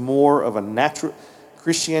Christianity more of a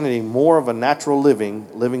natural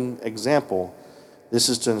living example. This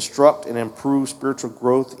is to instruct and improve spiritual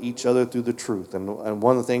growth each other through the truth. And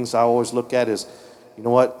one of the things I always look at is,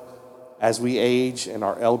 as we age and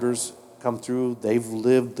our elders come through, they've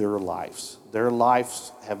lived their lives. Their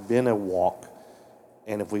lives have been a walk.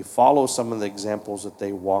 And if we follow some of the examples that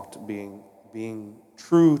they walked, being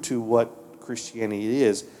true to what Christianity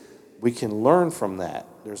is, we can learn from that.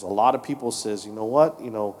 There's a lot of people says,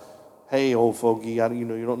 hey, old fogey, you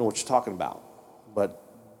don't know what you're talking about. But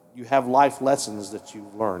you have life lessons that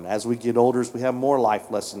you've learned. As we get older, we have more life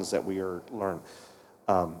lessons that we learn.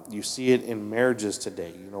 You see it in marriages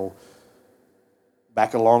today.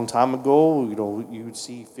 Back a long time ago, you would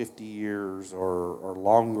see 50 years or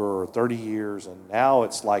longer or 30 years. And now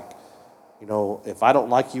it's like, if I don't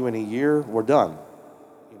like you in a year, we're done.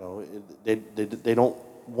 They don't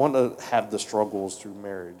want to have the struggles through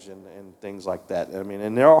marriage and things like that.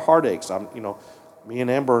 And there are heartaches. Me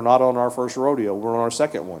and Amber are not on our first rodeo. We're on our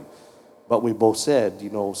second one. But we both said,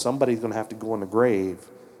 somebody's going to have to go in the grave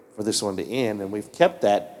for this one to end. And we've kept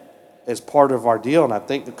that as part of our deal. And I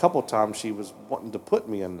think a couple of times she was wanting to put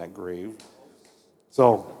me in that grave.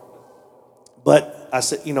 So, but I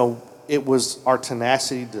said, it was our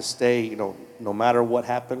tenacity to stay, no matter what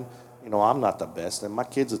happened, I'm not the best. And my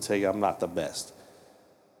kids will tell you I'm not the best.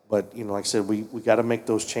 But, like I said, we got to make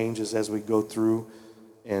those changes as we go through,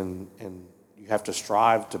 and you have to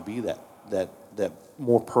strive to be that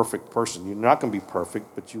more perfect person. You're not going to be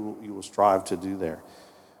perfect, but you will strive to do there.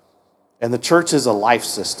 And the church is a life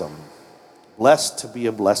system. Blessed to be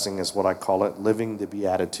a blessing is what I call it, living the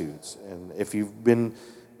Beatitudes. And if you've been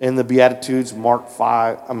in the Beatitudes,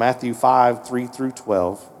 Matthew 5, 3 through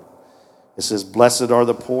 12, it says, blessed are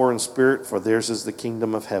the poor in spirit, for theirs is the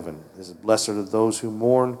kingdom of heaven. It says, blessed are those who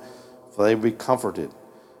mourn, for they will be comforted.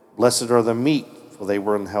 Blessed are the meek, for they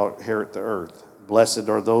will inherit the earth. Blessed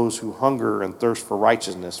are those who hunger and thirst for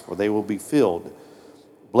righteousness, for they will be filled.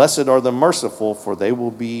 Blessed are the merciful, for they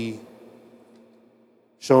will be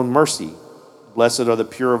shown mercy. Blessed are the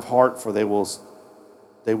pure of heart, for they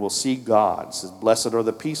will see God. It says, blessed are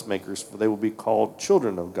the peacemakers, for they will be called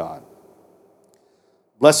children of God.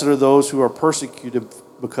 Blessed are those who are persecuted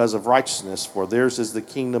because of righteousness, for theirs is the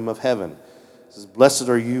kingdom of heaven. It says, blessed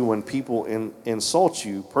are you when people insult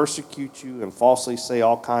you, persecute you, and falsely say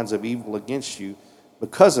all kinds of evil against you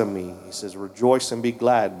because of me. He says, rejoice and be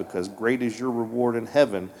glad, because great is your reward in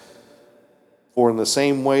heaven. For in the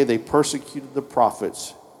same way they persecuted the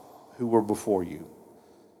prophets who were before you.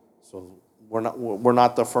 So we're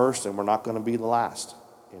not the first, and we're not going to be the last.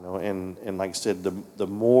 And like I said, the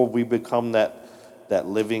more we become that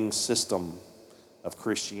living system of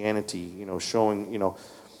Christianity, showing,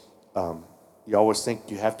 you always think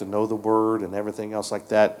you have to know the word and everything else like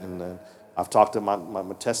that. And I've talked to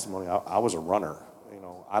my testimony. I was a runner.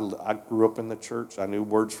 I grew up in the church. I knew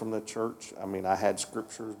words from the church. I had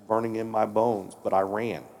scriptures burning in my bones, but I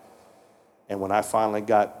ran. And when I finally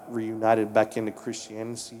got reunited back into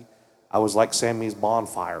Christianity, I was like Sammy's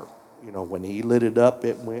bonfire. When he lit it up,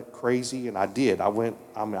 it went crazy, and I did. I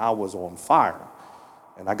was on fire.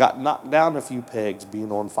 And I got knocked down a few pegs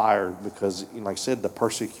being on fire because, like I said, the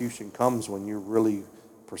persecution comes when you're really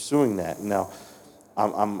pursuing that. Now,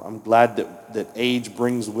 I'm glad that age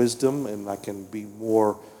brings wisdom, and I can be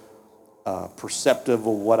more perceptive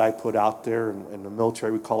of what I put out there. In the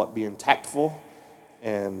military, we call it being tactful.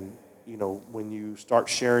 And, when you start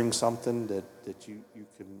sharing something that you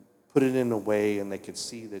can put it in a way and they can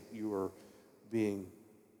see that you are being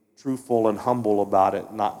truthful and humble about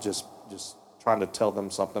it, not just trying to tell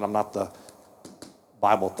them something. I'm not the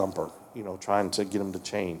Bible thumper, trying to get them to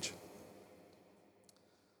change.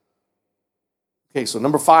 Okay, so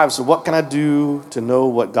number 5, so what can I do to know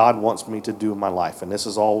what God wants me to do in my life? And this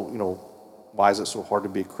is all, why is it so hard to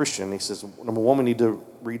be a Christian? He says, number 1, we need to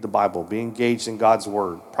read the Bible, be engaged in God's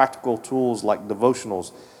Word, practical tools like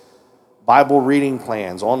devotionals, Bible reading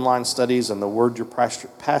plans, online studies, and the word your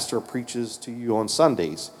pastor preaches to you on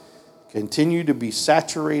Sundays. Continue to be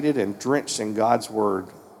saturated and drenched in God's Word,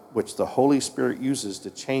 which the Holy Spirit uses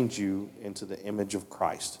to change you into the image of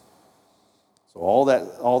Christ. So all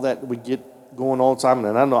that we get going all the time,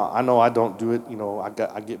 and I know I don't do it.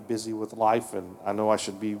 I get busy with life, and I know I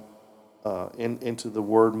should be into the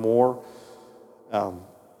Word more.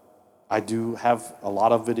 I do have a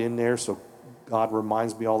lot of it in there, so God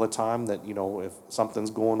reminds me all the time that if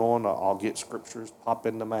something's going on, I'll get scriptures pop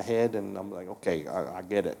into my head, and I'm like, okay, I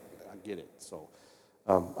get it, I get it. So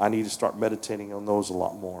I need to start meditating on those a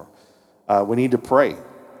lot more. We need to pray.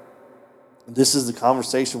 This is the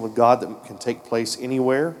conversation with God that can take place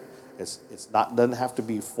anywhere. Doesn't have to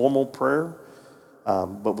be formal prayer,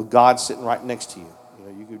 but with God sitting right next to you.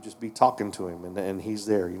 You could just be talking to him, and he's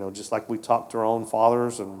there. Just like we talk to our own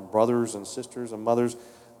fathers and brothers and sisters and mothers,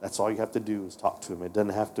 that's all you have to do is talk to him. It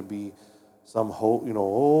doesn't have to be some whole,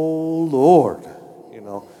 oh Lord,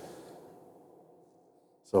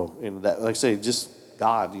 So, that, like I say, just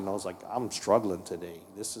God, it's like, I'm struggling today.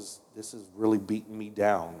 This is really beating me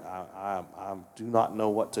down. I do not know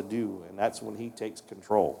what to do, and that's when he takes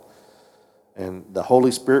control. And the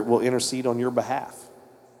Holy Spirit will intercede on your behalf.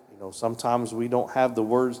 Sometimes we don't have the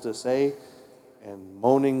words to say, and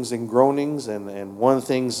moanings and groanings, and one of the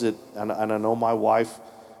things that, and I know my wife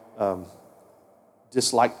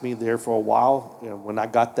disliked me there for a while. When I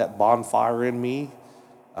got that bonfire in me,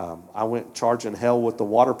 I went charging hell with the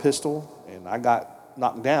water pistol, and I got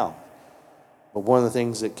knocked down. But one of the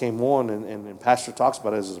things that came on, and Pastor talks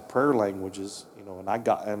about it, is prayer languages,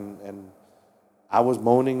 and I was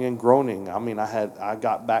moaning and groaning. I mean, I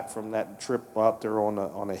got back from that trip out there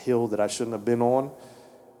on a hill that I shouldn't have been on,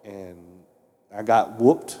 and I got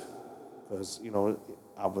whooped because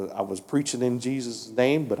I was preaching in Jesus'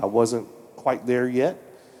 name, but I wasn't quite there yet,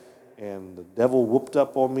 and the devil whooped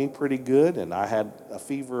up on me pretty good, and I had a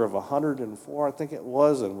fever of 104, I think it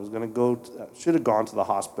was, and was going to should have gone to the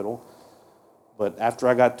hospital, but after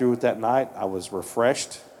I got through with that night, I was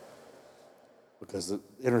refreshed, because the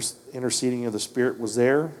interceding of the Spirit was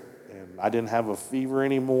there, and I didn't have a fever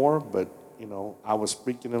anymore, but I was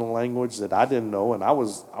speaking in a language that I didn't know, and I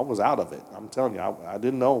was out of it. I'm telling you, I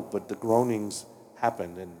didn't know, but the groanings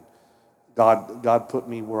happened, and God put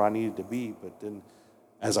me where I needed to be. But then,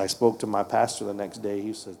 as I spoke to my pastor the next day,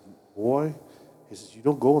 he said, "Boy," he says, "you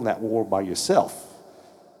don't go in that war by yourself."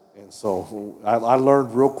 And so I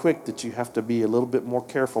learned real quick that you have to be a little bit more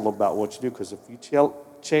careful about what you do, because if you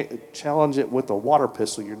challenge it with a water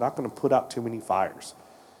pistol, you're not going to put out too many fires.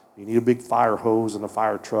 You need a big fire hose and a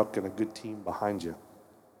fire truck and a good team behind you.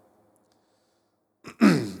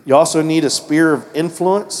 You also need a sphere of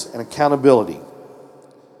influence and accountability.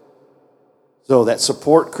 So that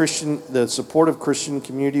the support of Christian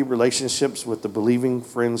community relationships with the believing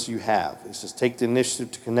friends you have. It's just take the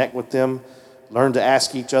initiative to connect with them, learn to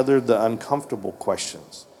ask each other the uncomfortable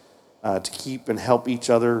questions. To keep and help each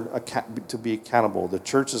other to be accountable. The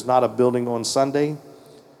church is not a building on Sunday,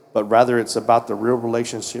 but rather it's about the real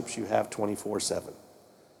relationships you have 24/7.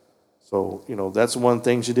 So, that's one of the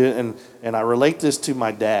things you do. And I relate this to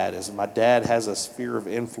my dad, as my dad has a sphere of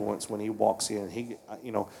influence when he walks in.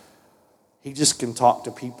 He just can talk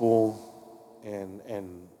to people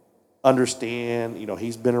and understand.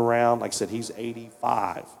 He's been around, like I said, he's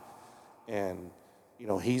 85. And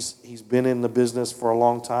he's been in the business for a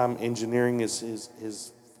long time. Engineering is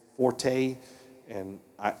his forte, and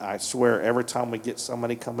I swear every time we get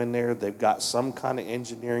somebody come in there, they've got some kind of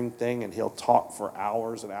engineering thing, and he'll talk for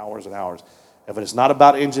hours and hours and hours. If it's not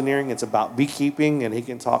about engineering, it's about beekeeping, and he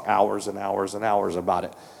can talk hours and hours and hours about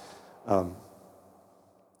it.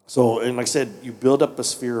 So, and like I said, you build up a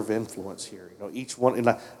sphere of influence here. Each one,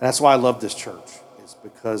 and that's why I love this church. It's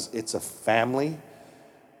because it's a family.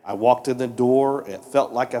 I walked in the door, it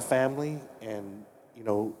felt like a family, and,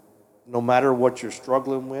 no matter what you're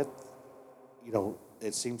struggling with,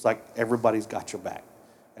 it seems like everybody's got your back.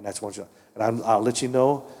 And that's what and I'll let you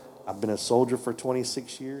know, I've been a soldier for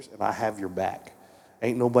 26 years, and I have your back.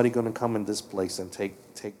 Ain't nobody going to come in this place and take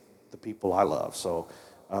the people I love. So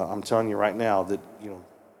I'm telling you right now that,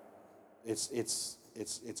 it's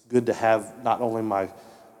good to have not only my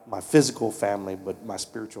physical family, but my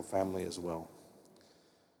spiritual family as well.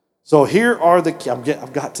 So here are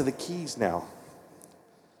I've got to the keys now.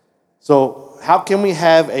 So how can we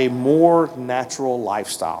have a more natural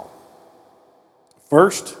lifestyle?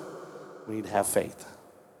 First, we need to have faith.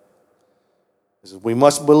 We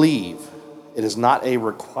must believe. It is not a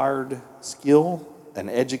required skill, an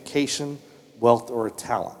education, wealth, or a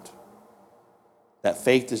talent. That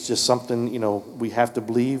faith is just something, we have to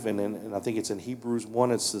believe, and I think it's in Hebrews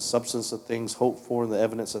 1, it's the substance of things hoped for and the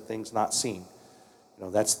evidence of things not seen.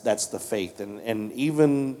 That's the faith. And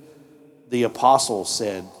even the apostles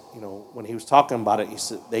said, when he was talking about it, he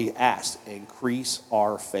said, they asked, increase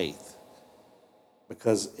our faith.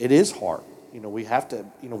 Because it is hard. we have to,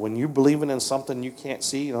 when you're believing in something you can't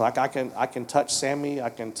see, like I can touch Sammy, I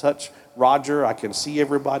can touch Roger, I can see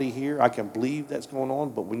everybody here, I can believe that's going on.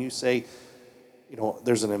 But when you say,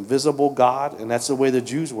 there's an invisible God, and that's the way the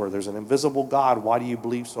Jews were. There's an invisible God. Why do you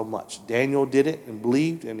believe so much? Daniel did it and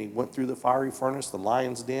believed, and he went through the fiery furnace, the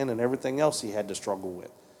lion's den, and everything else he had to struggle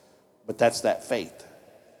with. But that's that faith.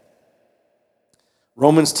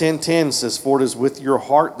 Romans 10:10 says, for it is with your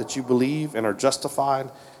heart that you believe and are justified,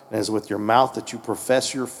 and it is with your mouth that you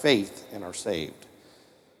profess your faith and are saved.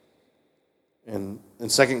 And in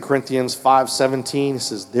 2 Corinthians 5:17, it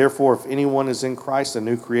says, therefore, if anyone is in Christ, a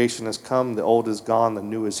new creation has come, the old is gone, the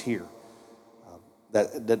new is here.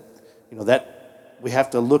 That we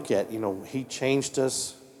have to look at, he changed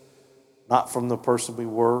us, not from the person we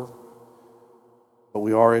were, but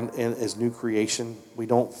we are in as new creation. We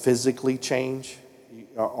don't physically change.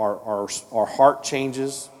 Our heart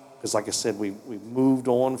changes, because like I said, we moved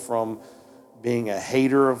on from being a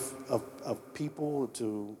hater of people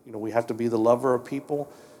to, we have to be the lover of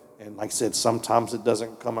people. And like I said, sometimes it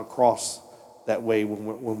doesn't come across that way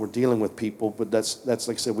when we're dealing with people. But that's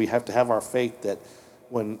like I said, we have to have our faith that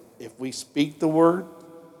if we speak the word,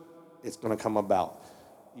 it's going to come about.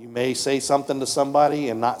 You may say something to somebody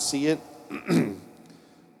and not see it,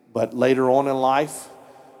 but later on in life,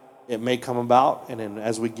 it may come about. And then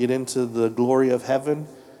as we get into the glory of heaven,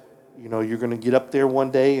 you're going to get up there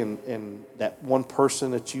one day, and that one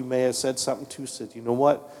person that you may have said something to said, you know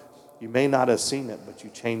what? You may not have seen it, but you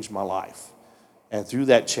changed my life. And through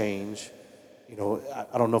that change,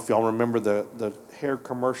 I don't know if y'all remember the hair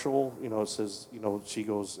commercial. It says, she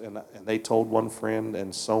goes, and they told one friend,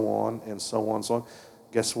 and so on, and so on, and so on.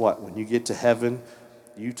 Guess what? When you get to heaven,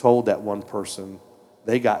 you told that one person,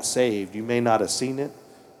 they got saved. You may not have seen it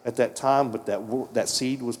at that time, but that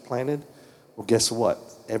seed was planted. Well, guess what?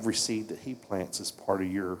 Every seed that he plants is part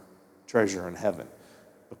of your treasure in heaven,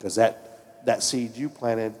 because that seed you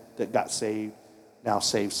planted that got saved now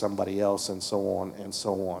saves somebody else, and so on and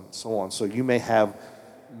so on and so on. So you may have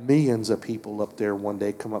millions of people up there one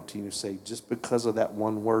day come up to you and say, just because of that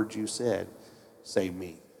one word you said, save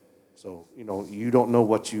me. So you don't know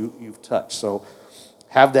what you've touched. So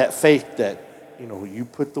have that faith that you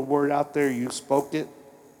put the word out there, you spoke it.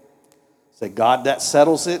 Say, God, that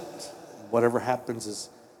settles it. Whatever happens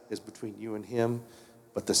is between you and him,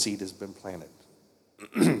 but the seed has been planted.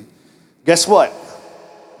 Guess what?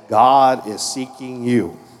 God is seeking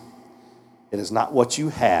you. It is not what you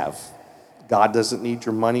have. God doesn't need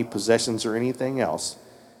your money, possessions, or anything else.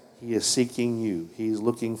 He is seeking you. He's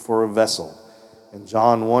looking for a vessel. And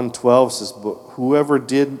John 1:12 says, but whoever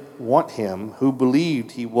did want him, who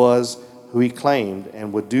believed he was who he claimed,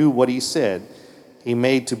 and would do what he said, he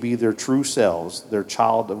made to be their true selves, their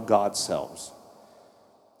child of God's selves.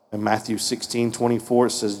 In Matthew 16:24, it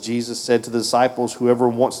says, Jesus said to the disciples, whoever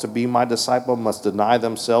wants to be my disciple must deny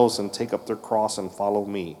themselves and take up their cross and follow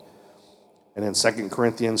me. And in 2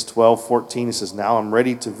 Corinthians 12:14, it says, now I'm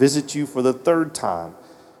ready to visit you for the third time,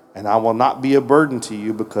 and I will not be a burden to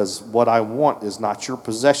you, because what I want is not your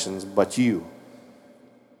possessions, but you.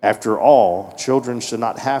 After all, children should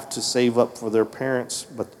not have to save up for their parents,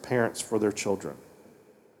 but the parents for their children.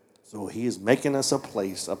 So he is making us a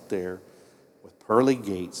place up there with pearly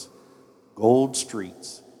gates, gold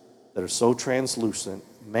streets that are so translucent,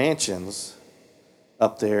 mansions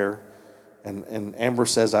up there. And Amber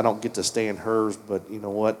says, I don't get to stay in hers, but you know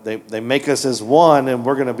what? They make us as one, and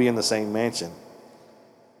we're going to be in the same mansion.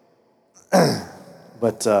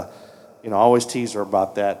 But, I always tease her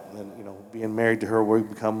about that. And, being married to her, we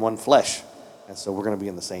become one flesh. And so we're going to be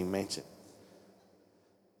in the same mansion.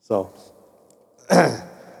 So,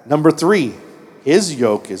 number 3, his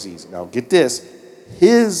yoke is easy. Now, get this.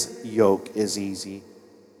 His yoke is easy.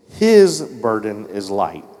 His burden is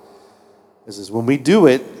light. This is when we do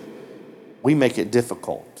it, we make it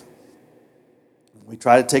difficult. When we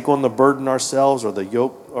try to take on the burden ourselves or the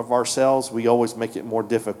yoke of ourselves, we always make it more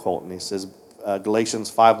difficult. And he says, Galatians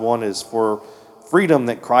 5:1 is for freedom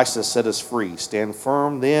that Christ has set us free. Stand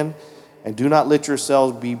firm then, and do not let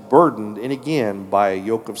yourselves be burdened in again by a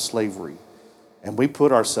yoke of slavery. And we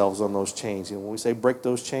put ourselves on those chains. When we say break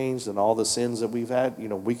those chains and all the sins that we've had,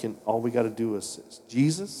 all we got to do is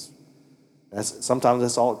Jesus. Sometimes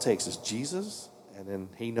that's all it takes is Jesus, and then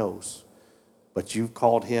he knows. But you've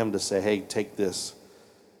called him to say, hey, take this.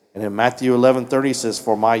 And in Matthew 11:30 says,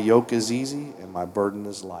 for my yoke is easy and my burden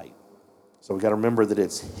is light. So we got to remember that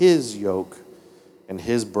it's his yoke and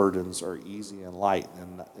his burdens are easy and light,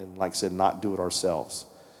 and like I said, not do it ourselves.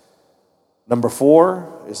 Number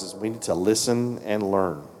 4 is we need to listen and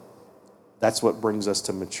learn. That's what brings us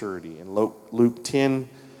to maturity. In Luke 10,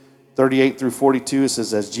 38 through 42, it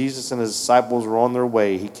says, as Jesus and his disciples were on their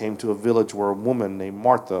way, he came to a village where a woman named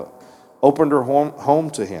Martha opened her home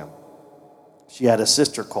to him. She had a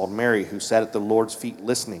sister called Mary who sat at the Lord's feet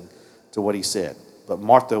listening to what he said. But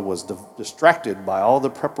Martha was distracted by all the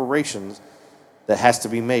preparations that has to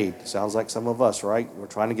be made. Sounds like some of us, right? We're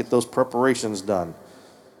trying to get those preparations done.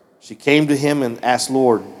 She came to him and asked,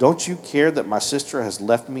 Lord, don't you care that my sister has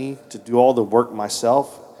left me to do all the work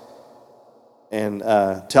myself? And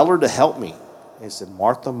tell her to help me. And he said,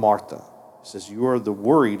 Martha, Martha. He says, you are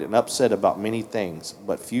worried and upset about many things,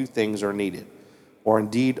 but few things are needed, or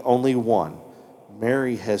indeed only one.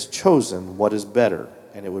 Mary has chosen what is better,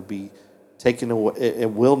 and it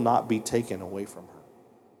will not be taken away from her.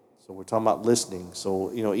 So we're talking about listening.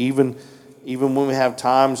 So, even when we have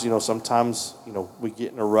times, sometimes, we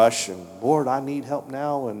get in a rush and, Lord, I need help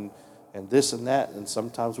now, and this and that. And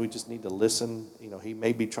sometimes we just need to listen. He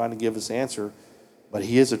may be trying to give us an answer, but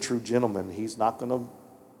he is a true gentleman. He's not going to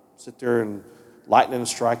sit there and lightning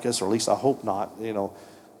strike us, or at least I hope not,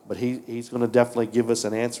 But he's going to definitely give us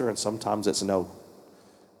an answer, and sometimes it's no,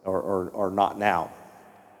 or not now.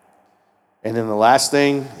 And then the last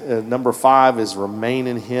thing, number 5, is remain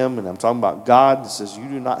in him. And I'm talking about God. It says you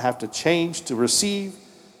do not have to change to receive,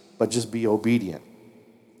 but just be obedient.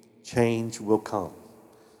 Change will come.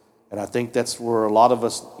 And I think that's where a lot of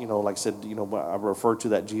us, like I said, I refer to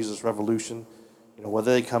that Jesus revolution.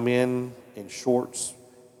 Whether they come in shorts,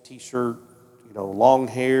 T-shirt, long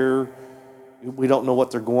hair, we don't know what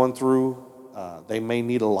they're going through. They may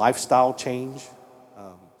need a lifestyle change.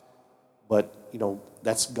 But,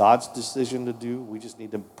 that's God's decision to do. We just need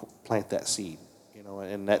to plant that seed,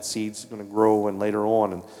 and that seed's going to grow and later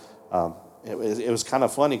on. And it was kind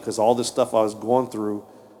of funny because all this stuff I was going through,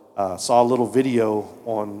 saw a little video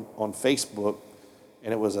on Facebook,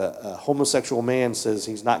 and it was a homosexual man says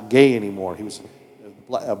he's not gay anymore. He was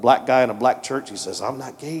a black guy in a black church. He says, I'm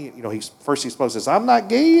not gay. First he spoke, says, I'm not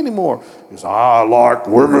gay anymore. He goes, I like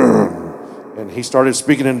women. And he started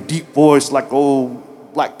speaking in a deep voice like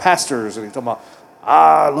old black pastors, and he's talking about,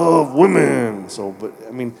 I love women. So, but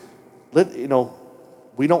I mean,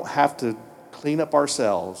 we don't have to clean up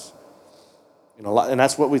ourselves, and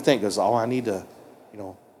that's what we think is, I need to,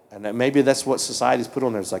 and that maybe that's what society's put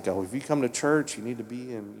on there. It's like, if you come to church, you need to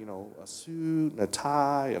be in, a suit and a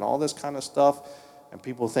tie and all this kind of stuff. And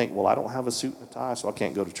people think, well, I don't have a suit and a tie, so I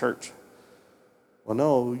can't go to church. Well,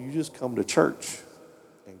 no, you just come to church,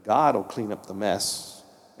 and God will clean up the mess,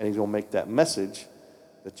 and he's going to make that message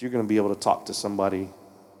that you're going to be able to talk to somebody,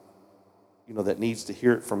 that needs to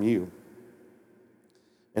hear it from you.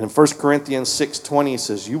 And in 1 Corinthians 6:20, it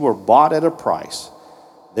says, you were bought at a price.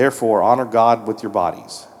 Therefore, honor God with your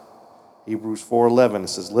bodies. Hebrews 4:11, it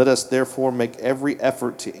says, let us therefore make every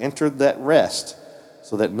effort to enter that rest,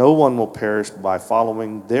 so that no one will perish by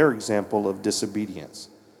following their example of disobedience.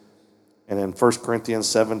 And in 1 Corinthians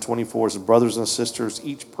 7:24, it says, brothers and sisters,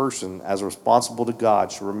 each person as responsible to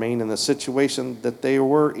God should remain in the situation that they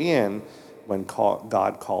were in when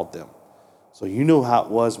God called them. So you know how it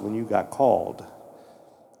was when you got called.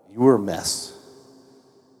 You were a mess.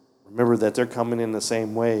 Remember that they're coming in the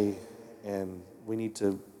same way, and we need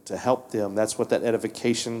to help them. That's what that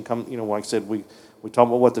edification like I said, we talk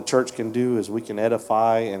about what the church can do is we can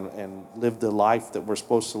edify and live the life that we're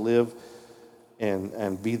supposed to live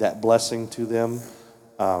and be that blessing to them.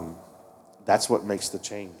 That's what makes the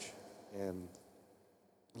change. And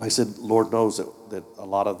like I said, Lord knows that a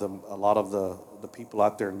lot of the people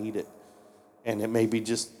out there need it. And it may be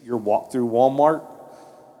just your walk through Walmart,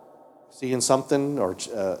 seeing something, or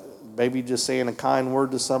maybe just saying a kind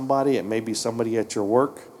word to somebody. It may be somebody at your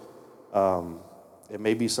work. It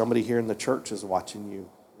may be somebody here in the church is watching you,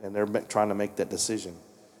 and they're trying to make that decision.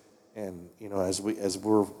 And as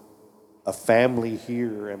we're a family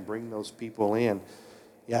here and bring those people in,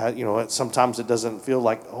 sometimes it doesn't feel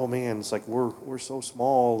like, oh man, it's like we're so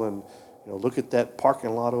small, and look at that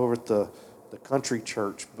parking lot over at the country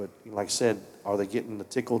church. But like I said, are they getting the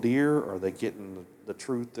tickled ear, or are they getting the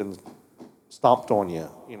truth and stomped on you?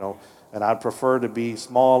 And I'd prefer to be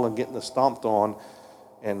small and getting the stomped on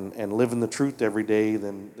and living the truth every day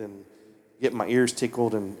than get my ears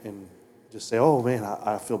tickled and just say, oh man,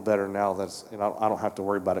 I feel better now. I don't have to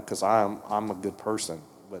worry about it because I'm a good person.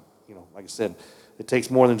 But like I said, it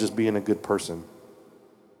takes more than just being a good person.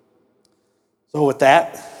 So with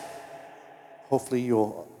that, hopefully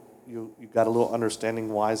you got a little understanding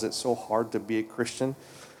why is it so hard to be a Christian.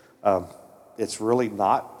 It's really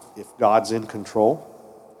not if God's in control.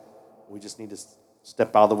 We just need to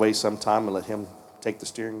step out of the way sometime and let him take the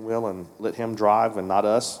steering wheel and let him drive and not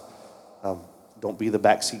us. Don't be the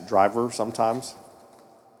backseat driver sometimes.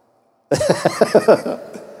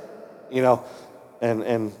 you know,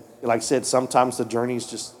 and like I said, sometimes the journey's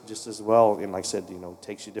just as well. And like I said,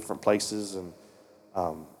 takes you different places. And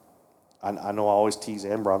I know I always tease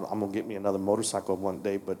Amber, I'm gonna get me another motorcycle one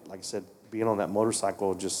day. But like I said, being on that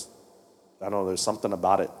motorcycle, I know there's something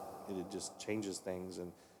about it. It just changes things.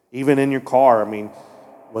 And even in your car, I mean,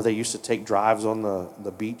 where they used to take drives on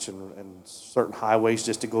the beach and certain highways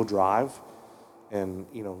just to go drive, and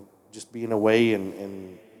just being away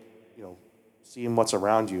and seeing what's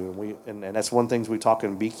around you. And that's one thing we talk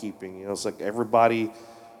in beekeeping. It's like everybody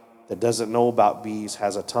that doesn't know about bees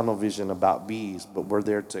has a tunnel vision about bees, but we're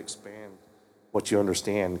there to expand what you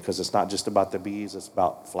understand, because it's not just about the bees, it's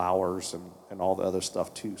about flowers and all the other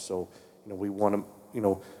stuff too. So we want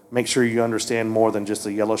to make sure you understand more than just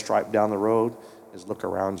a yellow stripe down the road. Is look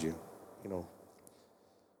around you.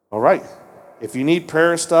 All right. If you need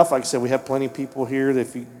prayer and stuff, like I said, we have plenty of people here that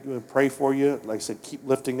if you pray for you. Like I said, keep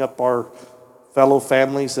lifting up our fellow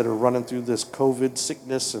families that are running through this COVID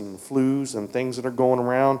sickness and flus and things that are going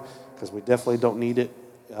around, because we definitely don't need it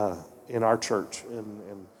in our church.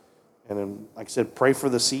 And then, like I said, pray for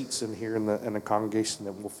the seats in here in the congregation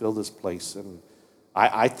that will fill this place. And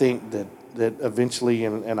I think that eventually,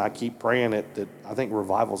 and I keep praying it, that I think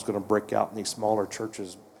revival is going to break out in these smaller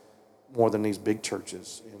churches more than these big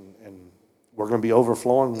churches. And we're going to be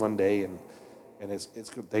overflowing one day, and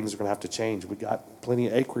things are going to have to change. We got plenty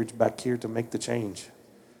of acreage back here to make the change.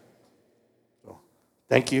 So,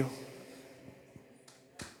 thank you.